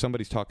 it's like if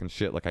somebody's talking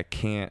shit, like I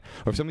can't,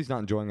 or if somebody's not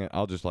enjoying it,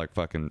 I'll just like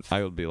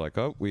I would be like,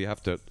 oh, we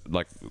have to,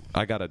 like,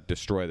 I gotta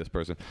destroy this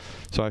person.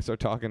 So I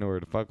start talking to her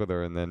to fuck with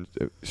her, and then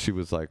she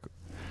was like,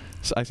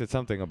 So I said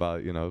something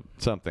about,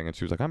 something, and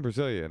she was like, I'm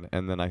Brazilian.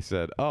 And then I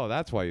said, oh,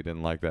 that's why you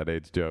didn't like that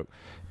AIDS joke.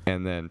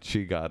 And then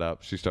she got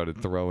up. She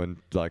started throwing,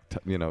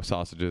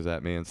 sausages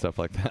at me and stuff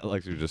like that.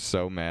 Like, she was just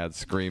so mad,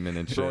 screaming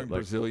and shit. Throwing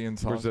Brazilian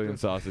sausages? Brazilian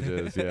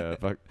sausages, yeah.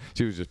 Fuck.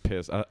 She was just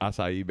pissed.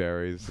 Acai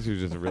berries. She was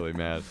just really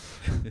mad.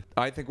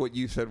 I think what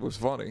you said was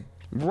funny.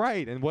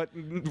 Right, and what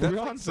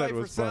Ron said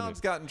was funny.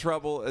 Sounds got in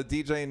trouble. A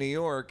DJ in New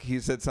York, he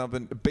said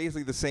something,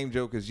 basically the same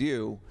joke as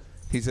you.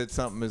 He said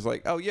something is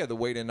like, oh, yeah, the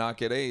way to not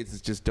get AIDS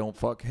is just don't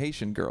fuck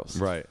Haitian girls.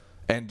 Right.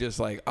 And just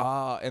like,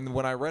 and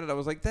when I read it, I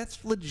was like,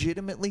 that's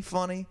legitimately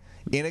funny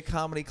in a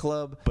comedy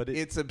club. But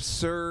it's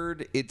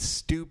absurd. It's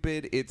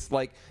stupid. It's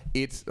like,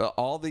 it's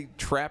all the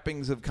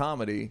trappings of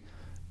comedy.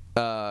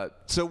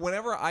 So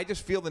whenever I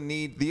just feel the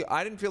need,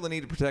 I didn't feel the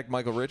need to protect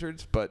Michael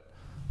Richards, but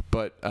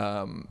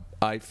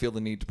I feel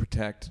the need to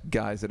protect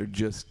guys that are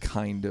just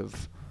kind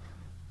of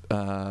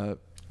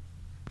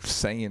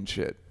saying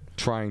shit.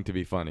 Trying to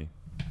be funny.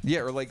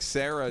 Yeah, or like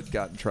Sarah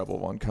got in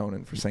trouble on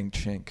Conan for saying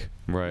chink.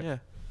 Right. Yeah.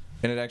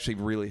 And it actually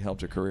really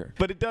helped her career.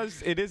 But it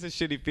is a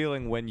shitty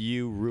feeling when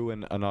you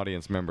ruin an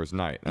audience member's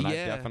night. And I've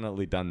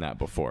definitely done that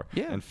before.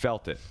 Yeah. And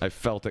felt it. I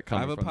felt it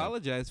coming I've from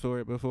apologized for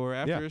it before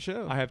after a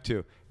show. I have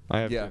too.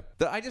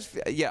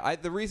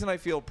 The reason I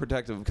feel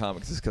protective of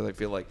comics is because I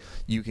feel like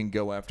you can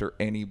go after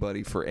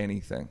anybody for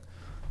anything.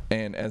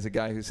 And as a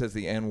guy who says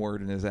the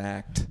N-word in his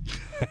act,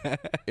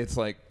 it's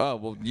like, oh,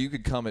 well, you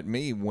could come at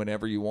me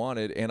whenever you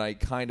wanted.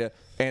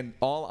 And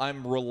all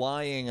I'm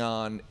relying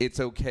on, it's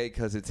okay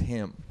because it's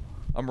him.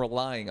 I'm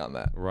relying on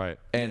that. Right.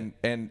 And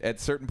at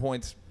certain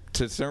points,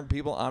 to certain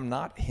people, I'm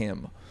not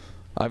him.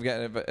 I've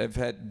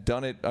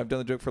done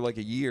the joke for like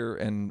a year,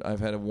 and I've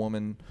had a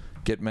woman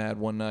get mad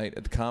one night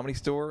at the Comedy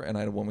Store, and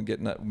I had a woman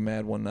get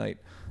mad one night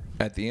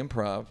at the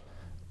Improv.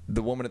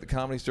 The woman at the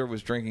Comedy Store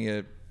was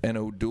drinking an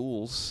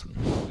O'Doul's,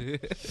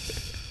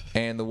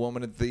 and the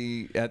woman at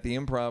the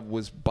Improv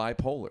was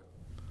bipolar.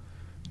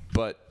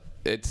 But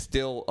it's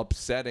still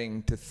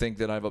upsetting to think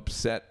that I've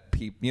upset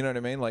people. You know what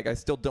I mean? Like, I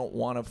still don't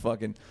want to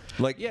fucking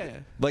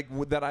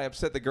that I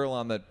upset the girl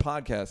on the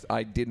podcast.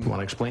 I didn't want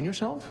to explain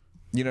yourself.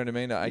 You know what I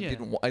mean? I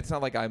didn't. It's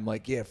not like I'm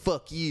like, yeah,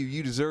 fuck you.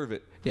 You deserve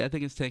it. Yeah, I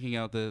think it's taking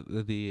out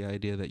the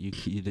idea that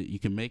you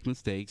can make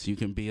mistakes, you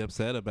can be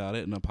upset about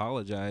it and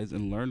apologize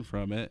and learn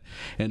from it,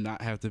 and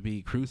not have to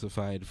be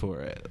crucified for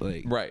it.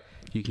 Like, right.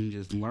 You can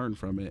just learn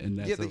from it, and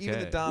that's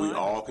okay. We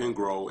all can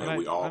grow, and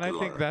we all can learn. And I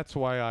think that's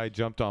why I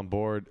jumped on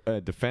board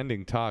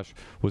defending Tosh.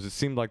 Was it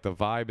seemed like the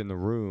vibe in the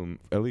room,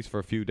 at least for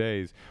a few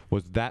days,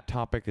 was that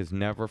topic is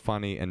never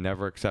funny and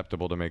never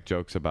acceptable to make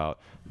jokes about.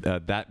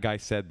 That guy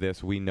said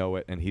this, we know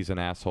it, and he's an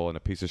asshole and a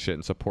piece of shit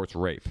and supports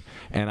rape.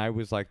 And I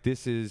was like,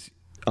 this is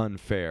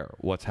unfair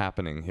what's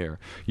happening here.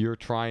 You're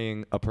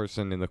trying a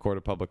person in the court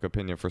of public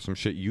opinion for some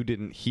shit you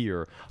didn't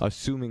hear,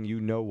 assuming you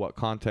know what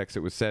context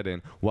it was said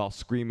in, while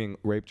screaming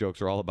rape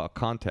jokes are all about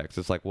context.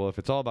 It's like, well, if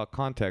it's all about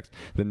context,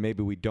 then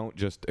maybe we don't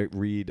just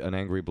read an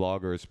angry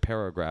blogger's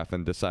paragraph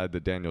and decide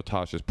that Daniel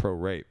Tosh is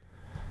pro-rape.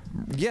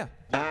 Yeah.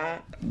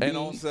 And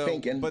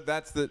also,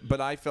 but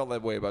I felt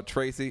that way about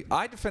Tracy.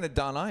 I defended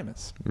Don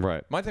Imus.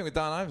 Right. My thing with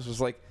Don Imus was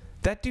like,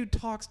 that dude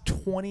talks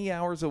 20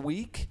 hours a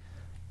week,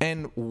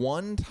 and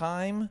one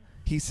time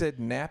he said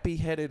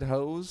nappy-headed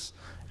hose,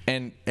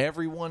 and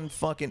everyone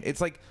fucking, it's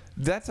like,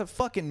 that's a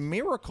fucking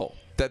miracle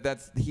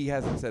that he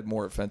hasn't said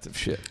more offensive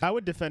shit. I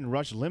would defend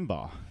Rush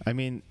Limbaugh. I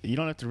mean, you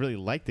don't have to really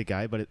like the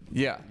guy, but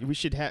we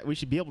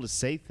should be able to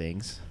say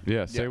things.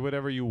 Yeah, say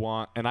whatever you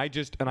want. And I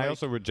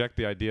also reject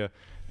the idea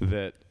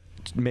that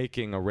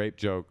making a rape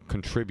joke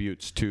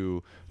contributes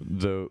to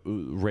the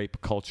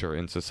rape culture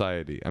in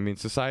society. I mean,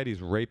 society's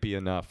rapey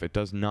enough. It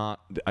does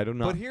not. I don't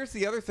know. But here's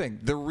the other thing.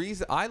 The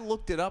reason I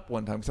looked it up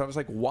one time, because I was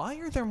like, why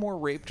are there more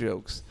rape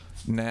jokes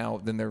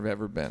now than there have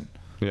ever been?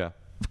 Yeah.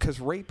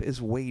 Because rape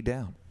is way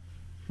down.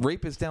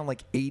 Rape is down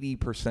like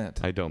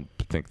 80%. I don't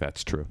think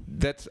that's true.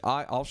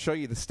 I'll show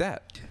you the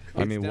stat.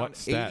 I mean, what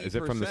stat? 80%. Is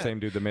it from the same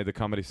dude that made the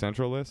Comedy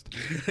Central list?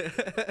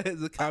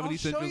 The Comedy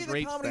Central's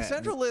rape Comedy stat.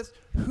 Central list.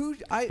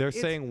 They're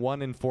saying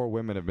 1 in 4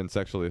 women have been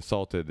sexually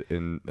assaulted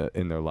in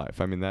their life.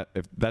 I mean,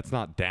 that's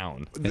not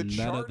down. And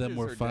none of them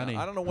were funny.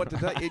 Down. I don't know what to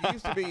tell you.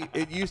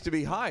 It used to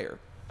be higher.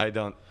 I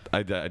don't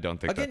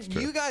think that's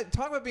true. You guys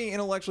talk about being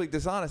intellectually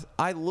dishonest.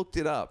 I looked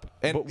it up.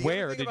 And but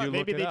where did you look it up?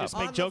 Maybe they just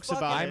make jokes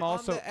about it.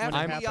 On the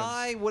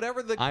FBI,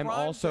 whatever the crime. I'm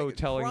also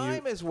telling you,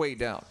 crime is way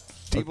down.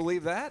 Do you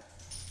believe that?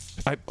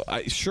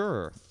 I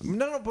sure.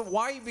 No, but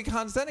why are you being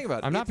condescending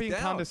about it? I'm not being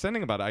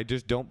condescending about it. I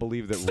just don't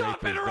believe that rape is down.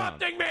 Stop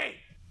interrupting me!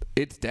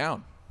 It's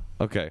down.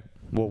 Okay.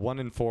 Well, 1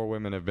 in 4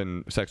 women have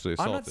been sexually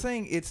assaulted. I'm not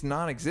saying it's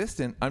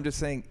non-existent. I'm just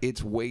saying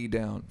it's way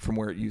down from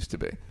where it used to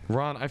be.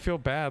 Ron, I feel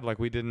bad. Like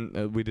we didn't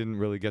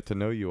really get to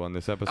know you on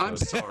this episode. I'm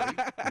sorry.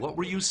 What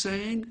were you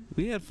saying?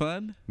 We had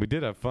fun. We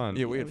did have fun.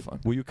 Yeah, we had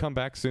fun. Will you come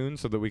back soon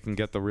so that we can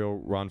get the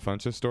real Ron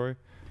Funches story?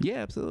 Yeah,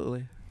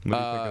 absolutely. What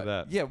do you think of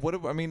that?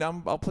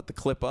 Yeah. I'll put the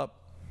clip up.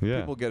 Yeah.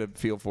 People get a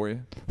feel for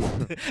you.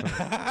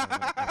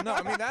 No,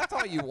 I mean, that's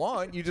all you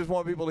want. You just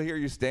want people to hear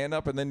you stand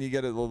up, and then you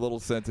get a little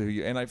sense of who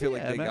you. And I feel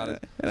like they got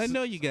it. And I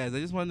know you guys. I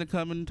just wanted to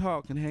come and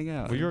talk and hang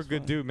out. Well, you're a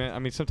good dude, man. I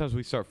mean, sometimes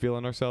we start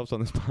feeling ourselves on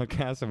this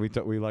podcast, and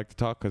we like to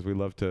talk because we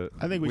love to.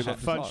 I think we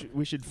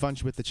should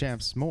funch with the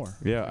champs more.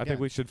 Yeah, I think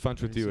we should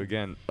funch with you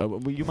again.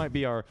 You might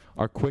be our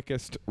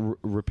quickest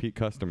repeat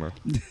customer.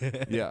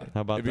 Yeah.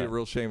 How about It'd be a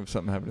real shame if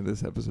something happened in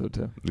this episode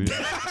too.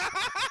 Yeah.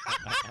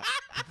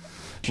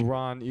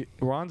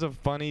 Ron's a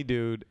funny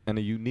dude and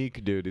a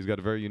unique dude. He's got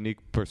a very unique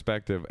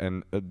perspective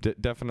and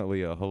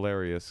definitely a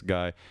hilarious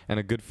guy and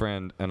a good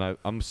friend. And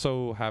I'm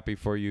so happy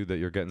for you that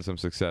you're getting some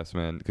success,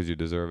 man, because you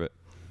deserve it.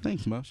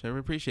 Thanks, Mosh. I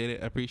appreciate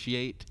it.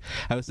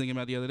 I was thinking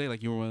about the other day,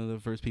 like you were one of the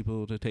first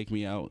people to take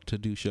me out to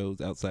do shows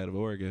outside of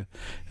Oregon,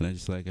 and I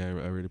just I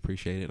really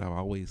appreciate it. I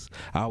always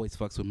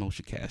fucks with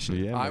Moshe Cash.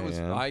 Yeah, I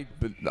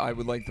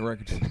would like the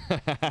record.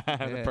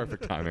 The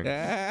perfect timing.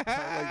 I would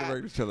like the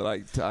record to show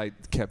that I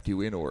kept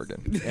you in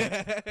Oregon.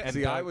 And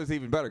see, I was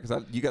even better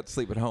because you got to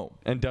sleep at home.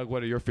 And Doug,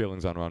 what are your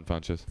feelings on Ron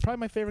Funches?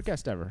 Probably my favorite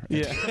guest ever.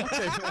 Yeah.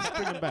 Let's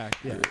bring him back.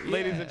 Yeah.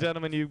 Ladies and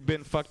gentlemen, you've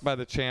been fucked by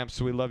the champs.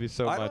 We love you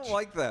so much. I don't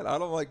like that. I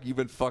don't like you've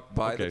been fucked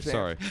by the champs. Okay,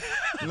 sorry.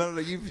 No,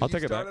 you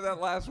started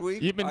that last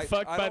week. You've been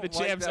fucked by the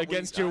champs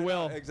against your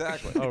will.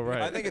 Exactly. Oh,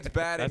 right. I think it's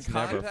bad That's in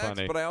never context,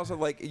 funny. but I also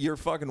like you're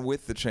fucking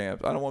with the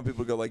champs. I don't want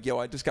people to go like, yo,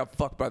 I just got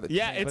fucked by the champs.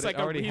 Yeah, it's But like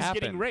it already he's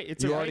happened. getting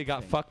raped. You already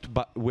got fucked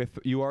with.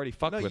 You already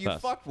fucked with you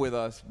us. fucked with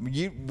us.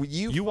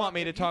 You want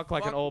me to talk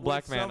like an old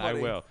black man? I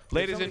will.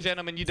 Ladies and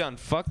gentlemen, you done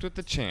fucked with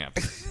the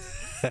champs.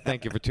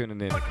 Thank you for tuning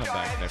in. Come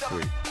back next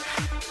week.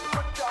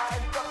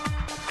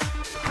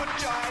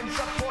 Put your hands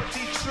up for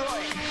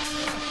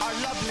Detroit, our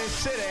lovely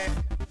city.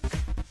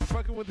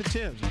 Fucking with the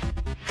Tims.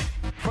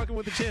 Fucking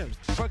with the Tims.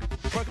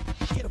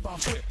 Get up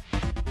off Twitter.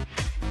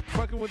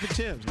 Fucking with the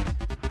Tims.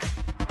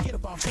 Get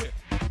up off Twitter.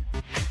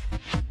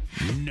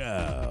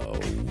 Now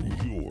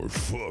you're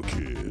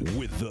fucking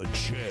with the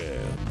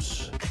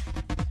champs.